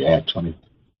 And so if you add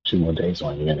 22 more days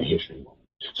on, you're in the history.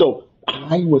 So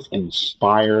I was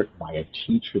inspired by a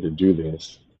teacher to do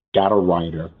this, got a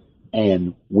writer,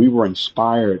 and we were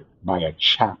inspired by a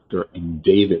chapter in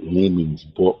David Leeming's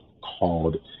book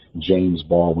called James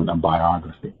Baldwin, a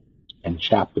Biography. And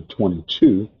chapter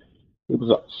 22, it was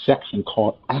a section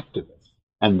called Activists.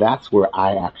 And that's where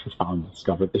I actually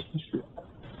discovered the history of it.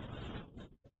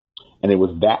 And it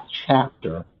was that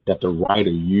chapter that the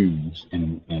writer used,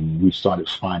 and we started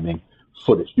finding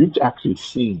footage. You've actually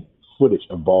seen footage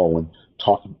of Baldwin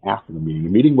talking after the meeting. The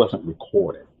meeting wasn't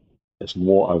recorded. It's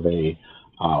more of a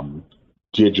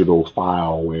digital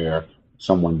file where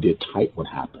someone did type what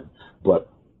happened. But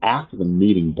after the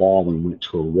meeting, Baldwin went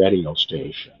to a radio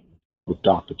station with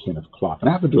Dr. Kenneth Clark. And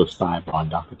I have to do a sidebar on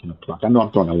Dr. Kenneth Clark. I know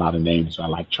I'm throwing a lot of names, so I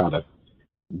like try to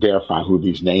verify who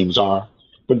these names are.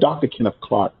 But Dr. Kenneth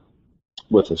Clark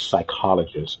was a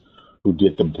psychologist who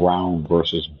did the Brown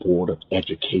versus Board of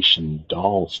Education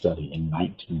doll study in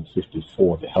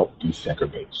 1954 to help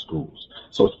desegregate schools.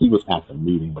 So he was at the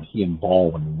meeting, but he and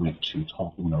Baldwin went to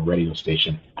talk on a radio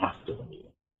station after the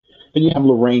meeting. Then you have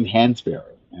Lorraine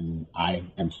Hansberry, and I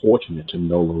am fortunate to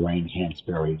know Lorraine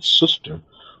Hansberry's sister,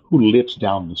 who lives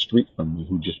down the street from me,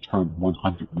 who just turned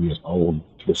 100 years old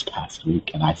this past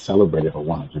week, and I celebrated her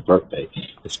 100th birthday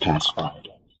this past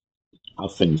Friday. I'll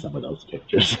send you some of those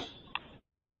pictures.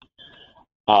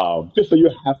 Just so you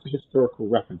have the historical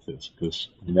references, because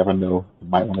you never know. You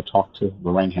might want to talk to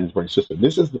Lorraine Hansberry's sister.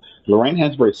 Lorraine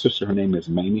Hansberry's sister. Her name is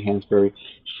Mamie Hansberry.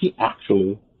 She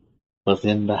actually was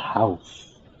in the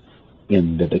house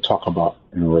in that they talk about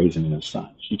in Raising the Sun.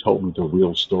 She told me the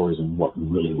real stories and what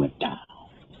really went down.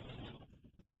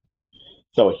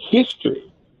 So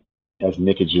history, as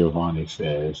Nikki Giovanni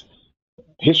says,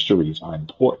 histories are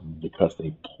important because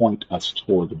they point us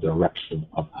toward the direction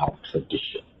of our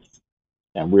traditions.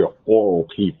 And we're oral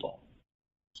people.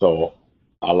 So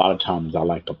a lot of times I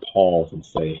like to pause and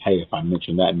say, hey, if I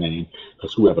mention that name,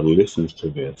 because whoever listens to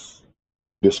this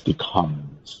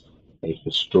becomes a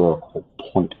historical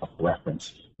point of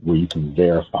reference where you can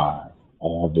verify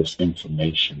all this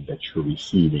information that you're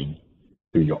receiving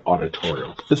through your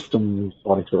auditory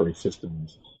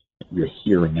systems, your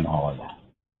hearing, and all of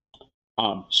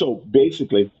that. So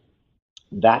basically,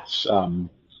 that's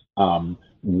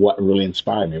what really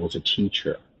inspired me. It was a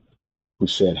teacher who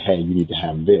said, hey, you need to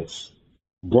have this.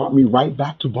 Brought me right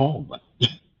back to Baldwin.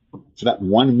 So that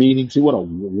one meeting, see what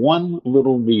one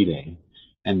little meeting,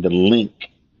 and the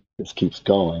link just keeps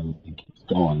going and keeps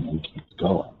going and keeps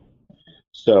going.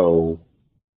 So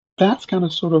that's kind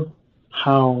of sort of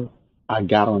how I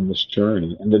got on this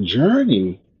journey. And the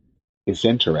journey is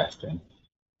interesting.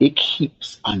 It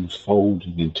keeps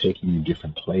unfolding and taking you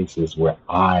different places where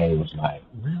I was like,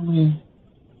 really?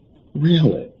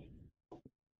 Really?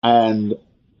 And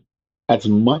as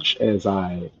much as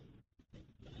well,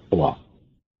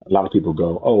 a lot of people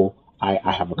go, oh,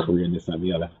 I have a career in this and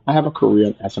the other. I have a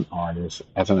career as an artist,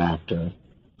 as an actor.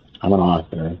 I'm an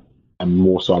author. And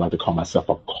more so, I like to call myself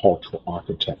a cultural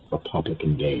architect for public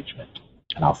engagement.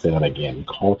 And I'll say that again,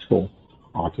 cultural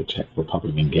architect for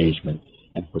public engagement.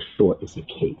 And for short, it's a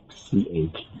CAPE,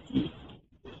 C-A-P-E.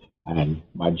 And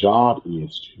my job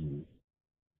is to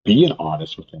be an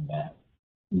artist within that,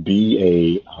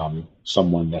 be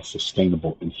someone that's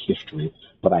sustainable in history,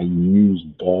 but I use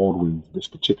Baldwin, this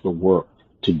particular work,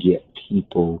 to get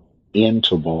people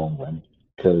into Baldwin.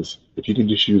 Because if you can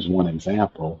just use one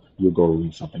example, you'll go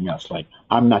read something else. Like,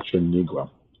 I'm Not Your Negro.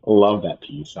 Love that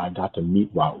piece. I got to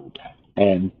meet Raoul Peck.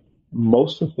 And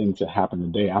most of the things that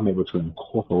happen today, I'm able to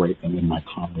incorporate them in my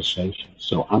conversation.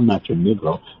 So I'm Not Your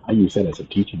Negro. I use that as a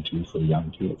teaching tool for young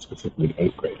kids, specifically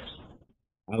eighth graders.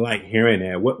 I like hearing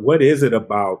that. What is it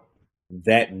about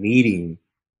that meeting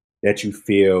that you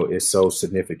feel is so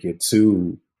significant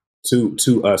to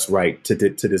us right to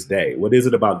this day? What is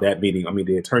it about that meeting? I mean,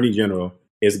 the Attorney General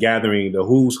is gathering the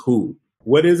who's who.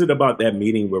 What is it about that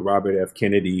meeting with Robert F.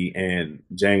 Kennedy and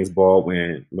James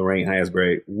Baldwin, Lorraine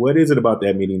Hansberry? What is it about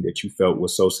that meeting that you felt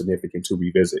was so significant to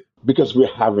revisit? Because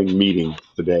we're having meetings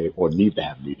today, or need to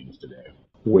have meetings today,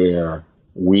 where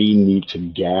we need to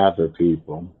gather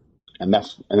people. And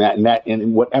that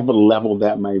in whatever level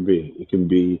that may be. It can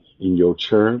be in your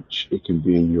church, it can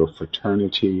be in your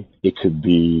fraternity, it could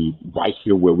be right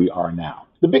here where we are now.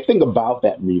 The big thing about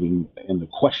that meeting, and the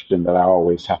question that I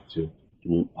always have to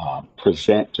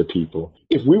present to people,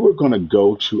 if we were going to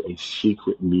go to a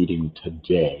secret meeting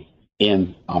today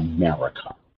in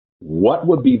America, what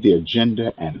would be the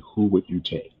agenda and who would you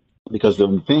take? Because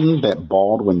the thing that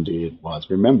Baldwin did was,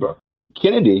 remember,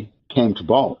 Kennedy came to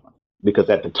Baldwin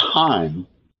because at the time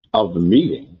of the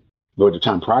meeting, or the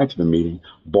time prior to the meeting,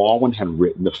 Baldwin had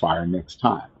written The Fire Next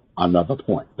Time. Another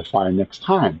point, The Fire Next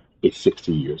Time is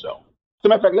 60 years old. As a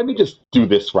matter of fact, let me just do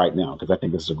this right now because I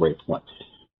think this is a great point.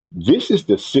 This is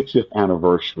the 60th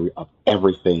anniversary of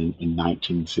everything in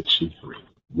 1963.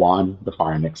 One, The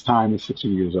Fire Next Time is 60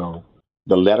 years old.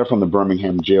 The letter from the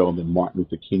Birmingham jail that Martin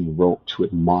Luther King wrote to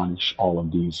admonish all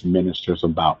of these ministers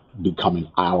about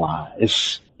becoming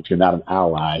allies. If you're not an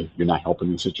ally, you're not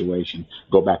helping the situation.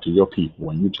 Go back to your people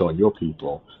and you tell your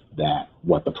people that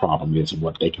what the problem is and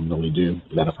what they can really do.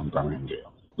 Letter from Birmingham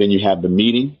jail. Then you have the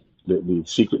meeting, the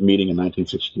secret meeting in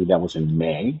 1963. That was in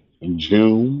May. In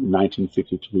June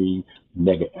 1963,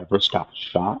 Medgar Evers got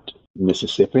shot in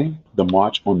Mississippi. The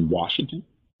March on Washington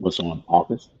was on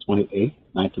August 28,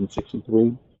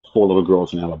 1963. 4 little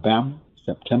girls in Alabama,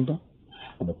 September.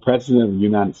 And the President of the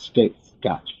United States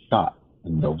got shot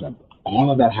in November.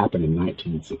 All of that happened in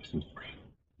 1963.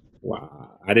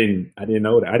 Wow. I didn't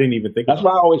know that. I didn't even think That's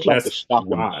why about I that. always like to That's stop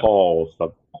and wild.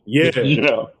 pause Yeah. you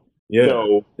know. Yeah.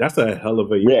 So That's a hell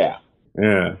of a year. yeah.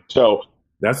 Yeah. So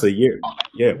That's a year.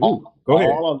 Yeah. Ooh. Go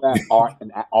ahead. all of that art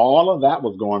and all of that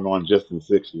was going on just in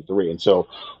 '63. And so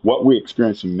what we're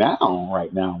experiencing now,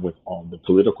 right now, with the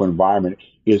political environment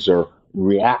is a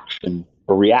reaction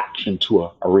to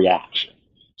a reaction.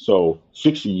 So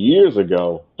 60 years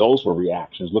ago, those were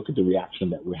reactions. Look at the reaction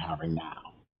that we're having now.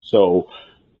 So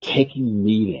taking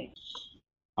meetings,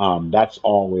 that's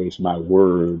always my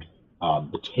word,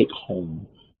 the take home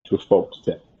to folks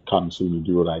that come see me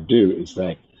do what I do is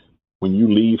like, when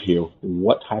you leave here,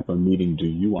 what type of meeting do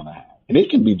you want to have? And it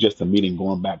can be just a meeting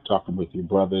going back, talking with your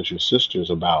brothers, your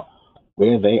sisters about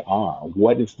where they are,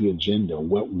 what is the agenda,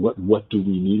 what do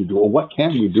we need to do, or what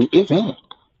can we do, if any.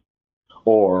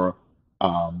 Or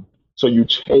so you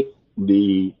take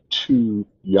the two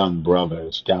young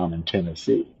brothers down in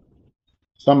Tennessee.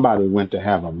 Somebody went to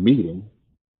have a meeting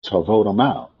to vote them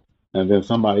out, and then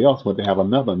somebody else went to have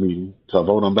another meeting to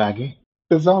vote them back in.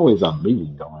 There's always a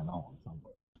meeting going on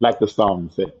somewhere. Like the song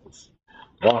says,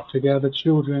 walk together,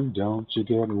 children, don't you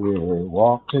get weary.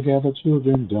 Walk together,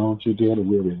 children, don't you get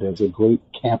weary. There's a great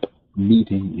camp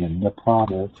meeting in the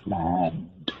promised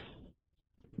land.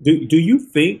 Do you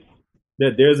think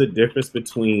that there's a difference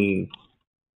between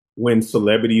when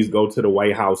celebrities go to the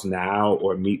White House now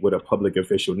or meet with a public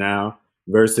official now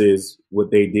versus what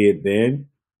they did then?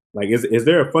 Like, is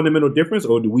there a fundamental difference,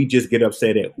 or do we just get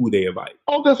upset at who they invite?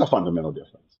 Oh, there's a fundamental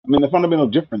difference. I mean, the fundamental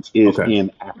difference is Okay. in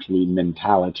actually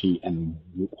mentality and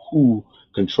who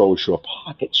controls your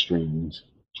pocket strings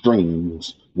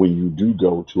when you do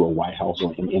go to a White House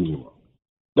or in any room.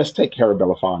 Let's take Harry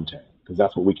Belafonte, because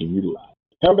that's what we can utilize.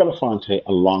 Harry Belafonte,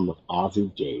 along with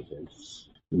Ozzie Davis,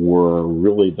 were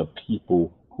really the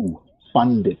people who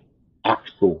funded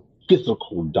actual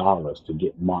physical dollars to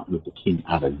get Martin Luther King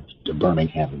out of the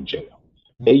Birmingham jail.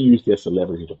 They used their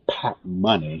celebrity to pack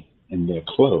money in their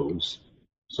clothes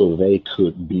so they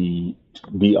could be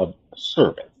of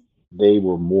service. They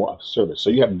were more of service. So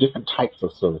you have different types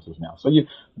of services now. So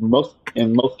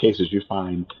in most cases you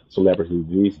find celebrities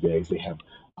these days they have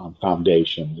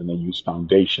foundations and they use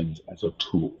foundations as a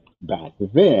tool. Back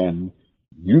then,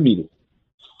 you needed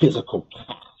physical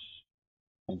cash,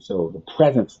 and so the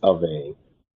presence of a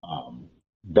um,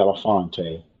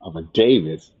 Belafonte, of a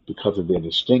Davis, because of their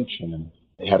distinction, and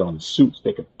they had on suits,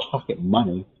 they could pocket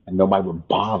money and nobody would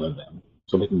bother them,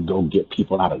 so they can go get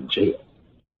people out of jail.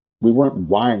 We weren't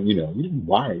wiring, you didn't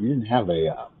wire, you didn't have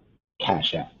a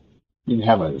Cash App, you didn't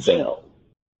have a Zelle.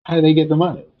 How did they get the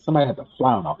money? Somebody had to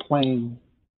fly on a plane.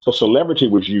 So celebrity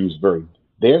was used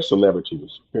their celebrity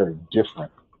was very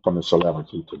different from the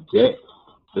celebrity today.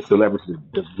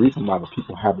 The reason why the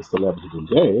people have the celebrity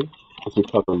today is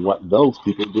because of what those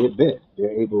people did then.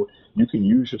 You can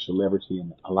use your celebrity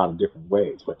in a lot of different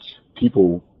ways, but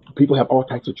people, people have all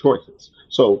types of choices.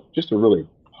 So just to really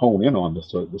hone in on this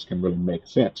so this can really make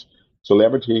sense.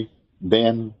 Celebrity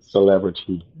then,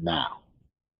 celebrity now.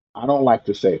 I don't like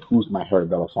to say who's my Harry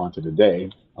Belafonte today.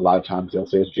 A lot of times they'll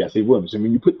say it's Jesse Williams. I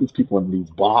mean, you put these people in these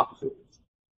boxes,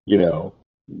 you know,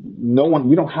 no one,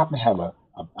 we don't have to have a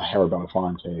Harry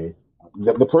Belafonte.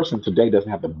 The person today doesn't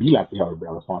have to be like the Harry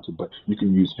Belafonte, but you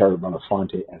can use Harry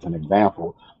Belafonte as an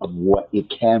example of what it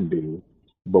can be.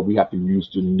 But we have to use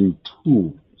the new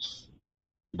tools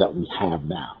that we have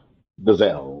now, the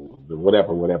Zelle, the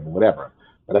whatever, whatever, whatever.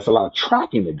 But that's a lot of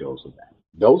tracking that goes with that.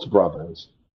 Those brothers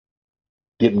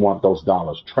didn't want those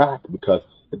dollars tracked because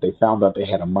if they found out they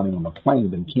had a money on the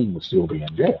plane, then King would still be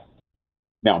in jail.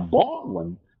 Now,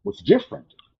 Baldwin was different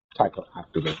type of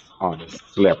activist, artist,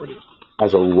 celebrity.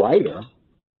 As a writer,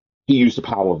 he used the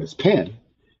power of his pen.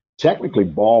 Technically,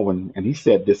 Baldwin, and he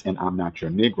said this in I'm Not Your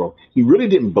Negro, he really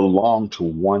didn't belong to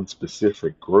one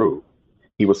specific group.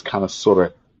 He was kind of sort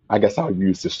of, I guess I'll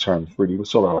use this term free, he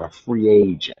was sort of a free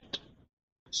agent.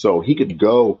 So he could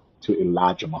go to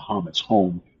Elijah Muhammad's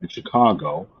home in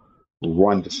Chicago,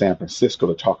 run to San Francisco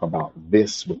to talk about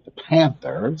this with the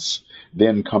Panthers,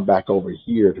 then come back over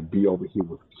here to be over here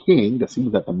with King, because he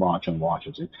was at the March in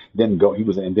Washington. Then he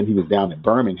was down in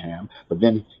Birmingham, but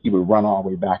then he would run all the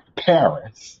way back to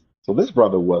Paris. So this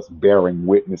brother was bearing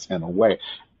witness in a way,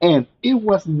 and it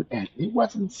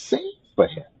wasn't safe for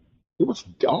him. It was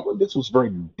all of this was very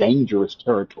dangerous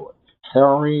territory.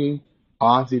 Harry,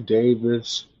 Ozzie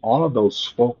Davis, all of those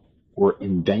folk were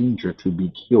in danger to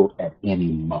be killed at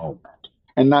any moment.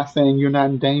 And not saying you're not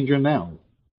in danger now.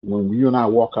 When you and I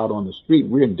walk out on the street,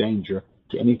 we're in danger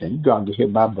to anything. You go out and get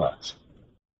hit by a bus.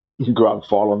 You can go out and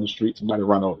fall on the street, somebody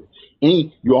run over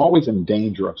you. You're always in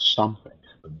danger of something.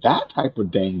 But that type of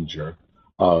danger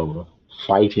of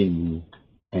fighting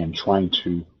and trying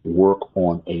to work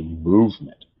on a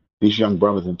movement. These young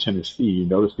brothers in Tennessee, you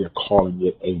notice they're calling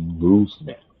it a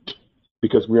movement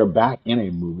because we are back in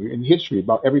a movement. In history,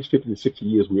 about every 50 to 60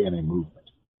 years, we're in a movement.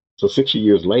 So 60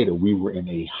 years later, we were in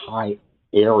a high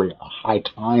area, a high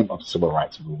time of civil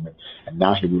rights movement. And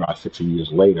now here we are 60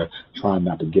 years later, trying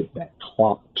not to get that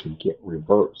clock to get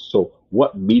reversed. So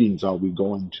what meetings are we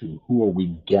going to? Who are we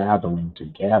gathering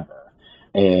together?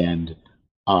 And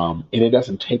it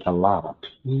doesn't take a lot of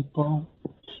people.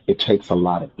 It takes a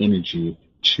lot of energy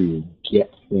to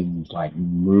get things like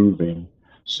moving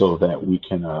so that we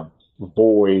can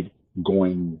avoid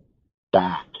going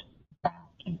back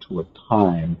into a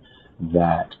time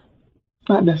that's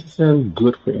not necessarily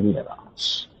good for any of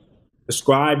us.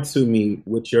 Describe to me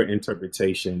what's your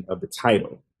interpretation of the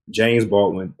title, James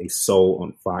Baldwin, A Soul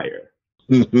on Fire.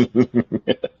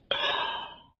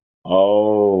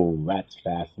 Oh, that's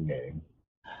fascinating.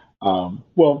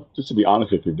 Well, just to be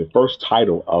honest with you, the first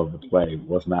title of the play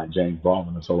was not James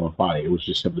Baldwin, A Soul on Fire. It was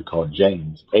just simply called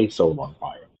James, A Soul on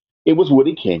Fire. It was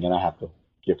Woody King, and I have to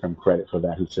give him credit for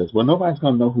that, who says, well, nobody's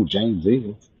going to know who James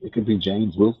is. It could be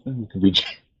James Wilson. It could be,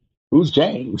 who's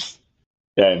James?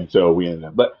 And so we ended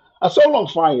up. But A Soul on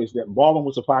Fire is that Baldwin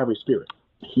was a fiery spirit.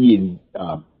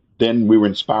 Then we were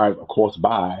inspired, of course,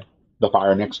 by The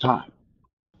Fire Next Time.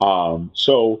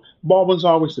 So Baldwin's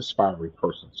always this fiery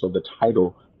person. So the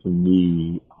title to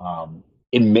me,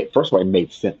 first of all, it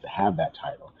made sense to have that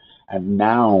title. And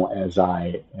now, as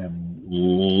I am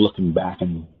looking back,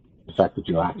 and the fact that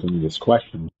you're asking me this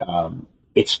question,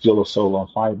 it's still a soul on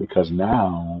fire because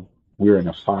now we're in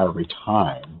a fiery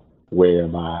time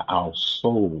whereby our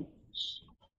souls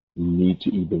need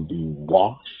to either be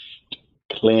washed,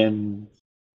 cleansed,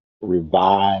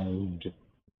 revived,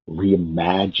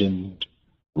 reimagined,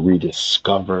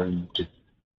 rediscovered,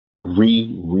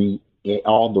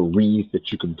 all the re's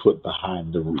that you can put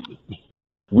behind the re.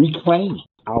 Reclaim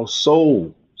our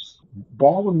souls.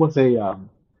 Baldwin was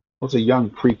a young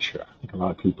preacher. I think a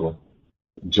lot of people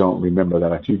don't remember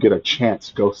that. If you get a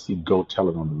chance, go see Go Tell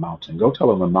It on the Mountain. Go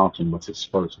Tell It on the Mountain was his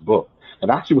first book. It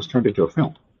actually was turned into a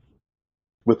film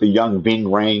with the young Ving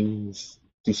Rhames,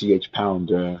 CCH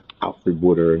Pounder, Alfred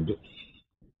Woodard,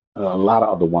 a lot of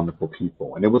other wonderful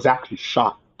people. And it was actually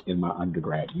shot in my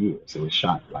undergrad years. It was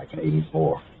shot like in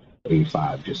 84,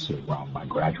 85, just around my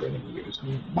graduating years.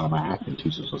 One of my acting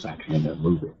teachers was actually in that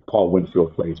movie. Paul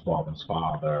Winfield plays Baldwin's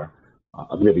father,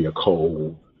 Olivia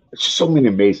Cole. So many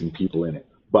amazing people in it.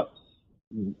 But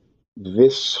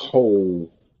this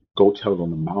whole Go Tell It on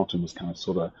the Mountain was kind of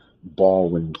sort of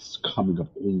Baldwin's coming of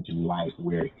age in life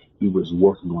where he was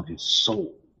working on his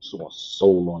soul, so a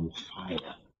soul on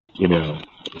fire.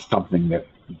 It's something that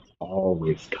he's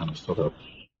always kind of sort of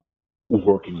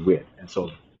working with. And so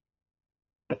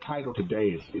the title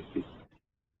today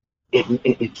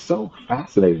it's so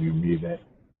fascinating to me that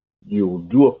you'll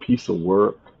do a piece of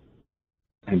work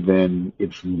and then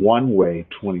it's one way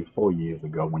 24 years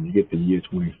ago. When you get to year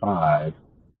 25,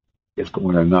 it's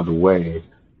going another way.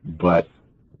 But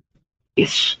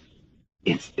it's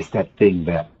that thing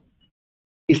that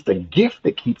it's the gift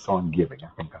that keeps on giving. I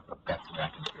think that's the best way I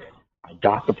can say it. I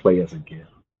got the play as a gift,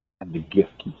 and the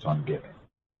gift keeps on giving.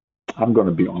 I'm going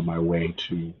to be on my way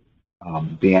to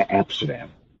Amsterdam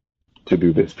to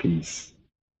do this piece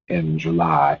in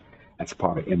July as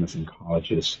part of Emerson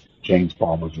College's James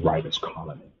Baldwin's Writers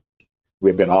Colony.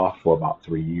 We've been off for about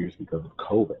 3 years because of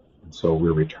COVID, and so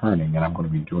we're returning, and I'm going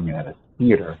to be doing it at a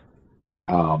theater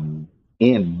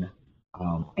in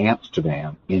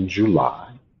Amsterdam in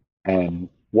July. And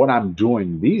what I'm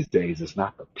doing these days is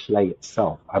not the play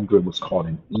itself. I'm doing what's called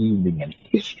an evening in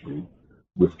history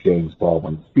with James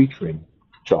Baldwin featuring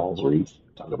Charles Reese.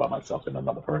 Talk about myself in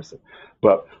another person.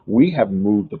 But we have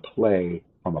moved the play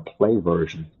from a play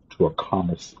version to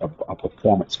a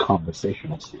performance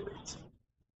conversational series.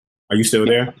 Are you still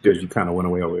there? Because you kind of went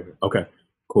away over here. Okay,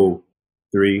 cool.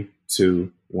 3,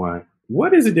 2, 1.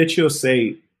 What is it that you'll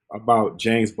say about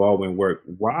James Baldwin work?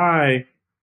 Why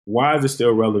is it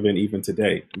still relevant even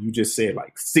today? You just said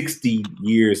like 60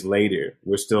 years later,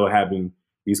 we're still having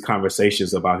these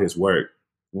conversations about his work.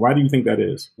 Why do you think that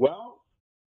is? Well,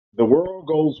 the world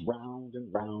goes round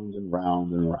and round and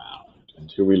round and round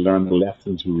until we learn the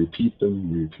lessons, we repeat them,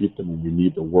 and we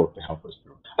need the work to help us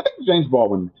through. I think James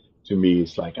Baldwin, to me,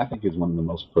 I think he's one of the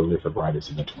most prolific writers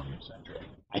in the 20th century.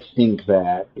 I think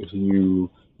that if you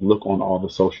look on all the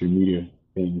social media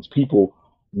things, people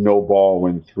know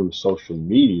Baldwin through social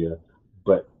media,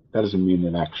 but that doesn't mean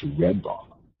they've actually read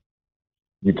Baldwin.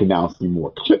 You can now see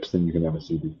more clips than you can ever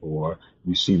see before.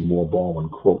 You see more Baldwin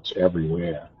quotes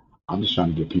everywhere. I'm just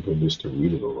trying to get people just to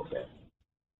read it a little bit.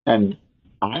 And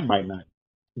I might not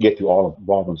get through all of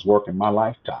Baldwin's work in my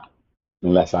lifetime,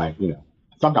 unless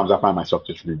sometimes I find myself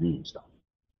just reviewing stuff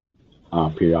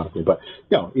periodically. But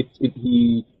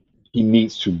he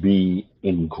needs to be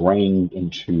ingrained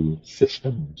into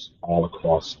systems all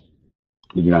across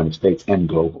the United States and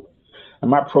globally. And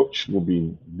my approach will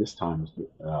be this time is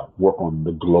to work on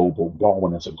the global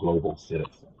Baldwin as a global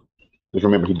citizen. Because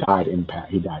remember, he died in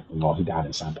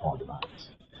San Paul Divides.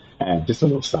 And just a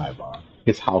little sidebar,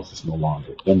 his house is no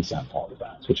longer in San Paul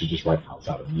Divides, which is just right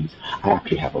outside of Nice. I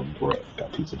actually have a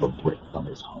piece of a brick from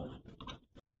his home.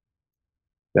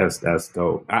 That's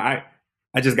dope. I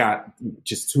just got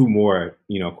just two more,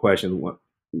 questions.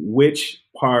 Which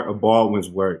part of Baldwin's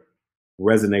work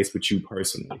resonates with you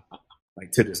personally,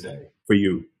 like to this day, for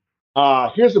you?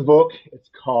 Here's a book. It's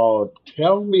called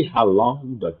 "Tell Me How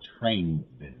Long the Train's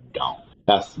Been Gone."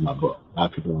 That's my book. A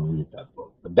lot of people don't read that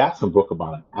book, but that's a book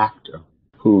about an actor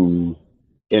who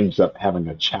ends up having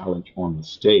a challenge on the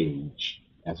stage.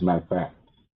 As a matter of fact,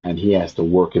 and he has to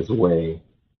work his way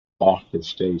off the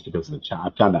stage because of the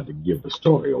challenge. I'm trying not to give the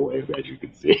story away, as you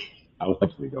can see. I was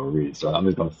actually going to read, so I'm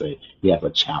just going to say he has a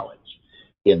challenge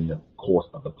in the course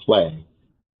of the play.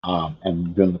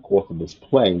 And during the course of this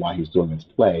play, while he's doing his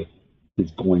play,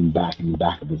 he's going back in the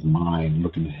back of his mind,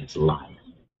 looking at his life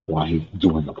while he's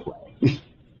doing the play,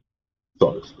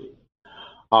 so to speak.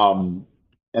 Um,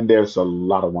 and there's a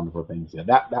lot of wonderful things there.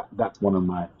 That's one of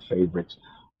my favorites.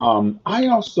 I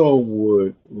also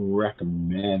would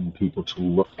recommend people to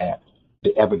look at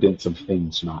the evidence of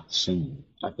things not seen.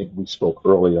 I think we spoke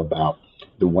earlier about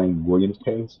the Wayne Williams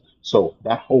case. So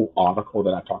that whole article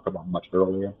that I talked about much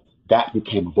earlier, that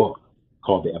became a book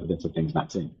called The Evidence of Things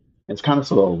Not Seen. It's kind of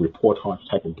sort of a reportage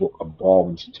type of book of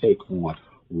Baldwin's take on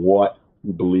what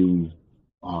we believe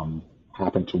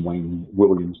happened to Wayne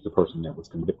Williams, the person that was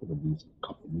convicted of these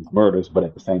murders, but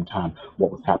at the same time,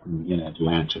 what was happening in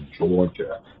Atlanta,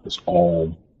 Georgia, this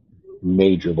all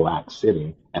major black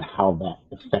city, and how that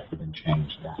affected and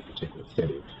changed that particular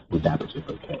city with that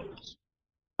particular case.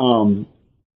 Um,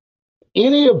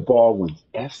 any of Baldwin's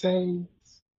essays,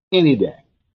 any day,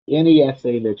 any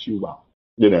essay that you want.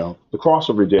 The Cross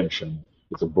of Redemption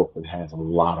is a book that has a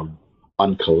lot of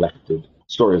uncollected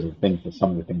stories of things that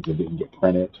some of the things that didn't get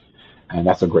printed, and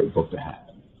that's a great book to have.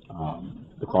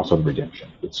 The Cross of Redemption.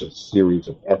 It's a series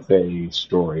of essays,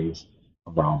 stories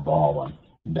around Baldwin.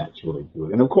 That's really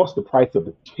good. And of course, The Price of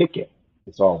the Ticket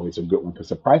is always a good one because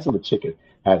The Price of the Ticket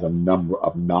has a number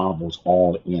of novels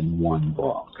all in one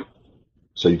book.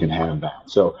 So you can have that.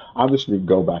 So I'll just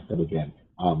go back to it again.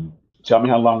 Tell Me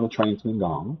How Long the Train's Been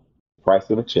Gone, Price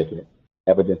of a Ticket,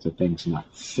 Evidence of Things Not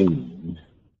Seen,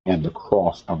 and The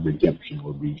Cross of Redemption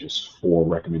would be just four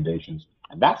recommendations.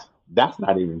 And that's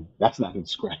not even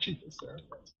scratching the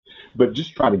surface. But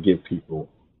just try to give people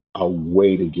a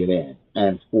way to get in.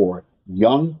 And for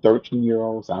young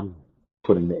 13-year-olds, I'm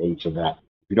putting the age of that.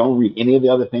 If you don't read any of the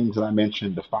other things that I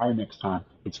mentioned, The Fire Next Time,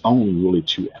 it's only really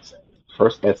two essays.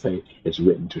 First essay is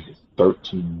written to his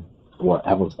 13, well,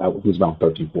 he was around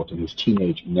 13, 14, his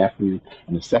teenage nephew.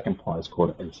 And the second part is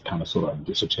kind of sort of a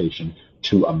dissertation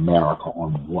to America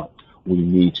on what we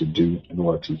need to do in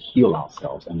order to heal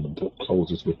ourselves. And the book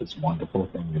closes with this wonderful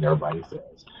thing that everybody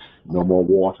says, no more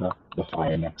water, the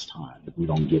fire next time, if we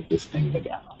don't get this thing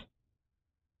together.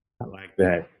 I like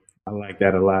that. I like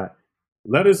that a lot.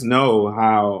 Let us know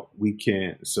how we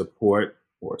can support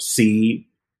or see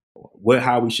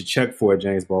how we should check for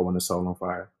James Baldwin, The Soul on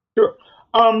Fire. Sure.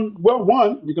 Well,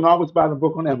 one, you can always buy the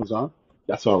book on Amazon.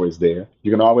 That's always there.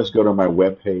 You can always go to my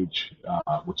webpage,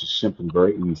 which is simply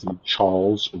very easy,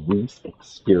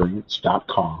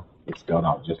 charlesreesexperience.com. It's spelled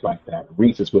out just like that.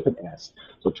 Reese is with an S.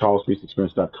 So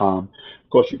charlesreesexperience.com. Of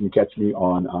course, you can catch me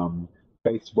on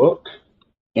Facebook,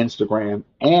 Instagram,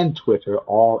 and Twitter,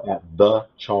 all at The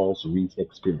Charles Reese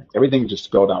Experience. Everything just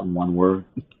spelled out in one word,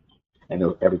 and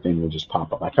everything will just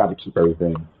pop up. I try to keep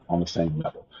everything on the same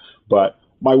level. But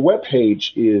my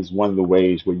webpage is one of the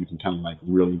ways where you can kind of like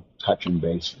really touch and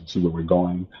base and see where we're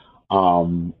going.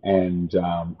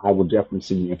 I will definitely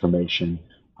send you information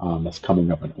that's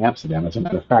coming up in Amsterdam. As a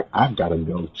matter of fact, I've got to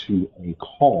go to a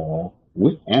call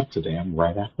with Amsterdam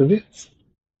right after this.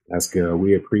 That's good.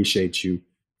 We appreciate you.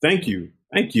 Thank you.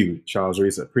 Thank you, Charles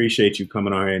Reese. I appreciate you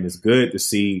coming on here. And it's good to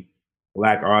see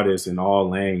Black artists in all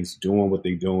lanes doing what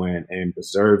they're doing and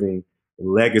preserving the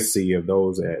legacy of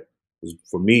those that,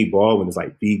 for me, Baldwin is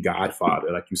like the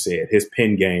godfather. Like you said, his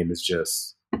pen game is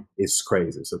just, it's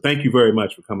crazy. So thank you very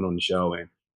much for coming on the show. And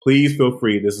please feel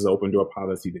free, this is open door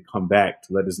policy, to come back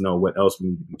to let us know what else we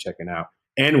need to be checking out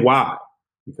and why.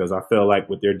 Because I feel like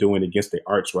what they're doing against the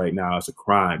arts right now is a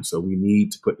crime. So we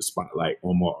need to put the spotlight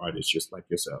on more artists just like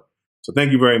yourself. So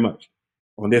thank you very much.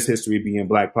 on this History of Being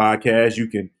Black podcast. You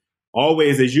can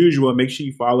always, as usual, make sure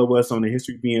you follow us on the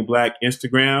History of Being Black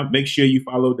Instagram. Make sure you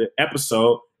follow the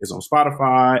episode. It's on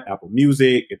Spotify, Apple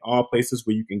Music, and all places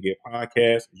where you can get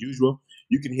podcasts. As usual,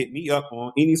 you can hit me up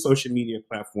on any social media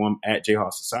platform at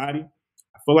Jayhawk Society.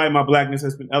 I feel like my blackness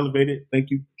has been elevated.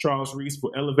 Thank you, Charles Reese,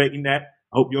 for elevating that.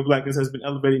 I hope your blackness has been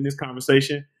elevated in this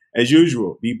conversation. As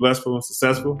usual, be blessful and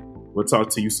successful. We'll talk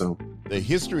to you soon. The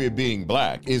History of Being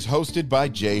Black is hosted by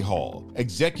Jay Hall,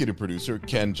 executive producer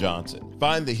Ken Johnson.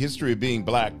 Find the History of Being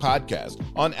Black podcast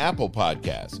on Apple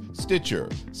Podcasts, Stitcher,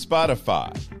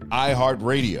 Spotify,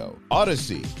 iHeartRadio,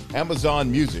 Odyssey, Amazon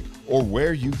Music, or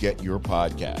where you get your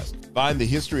podcast. Find the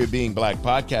History of Being Black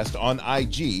podcast on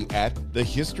IG at The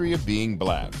History of Being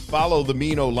Black. Follow the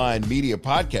Mean O-Line Media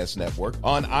Podcast Network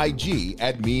on IG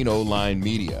at Mean O-Line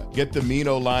Media. Get the Mean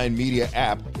O-Line Media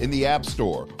app in the App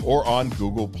Store or on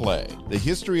Google Play. The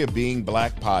History of Being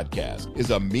Black podcast is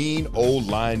a Mean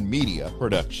O-Line Media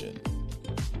production.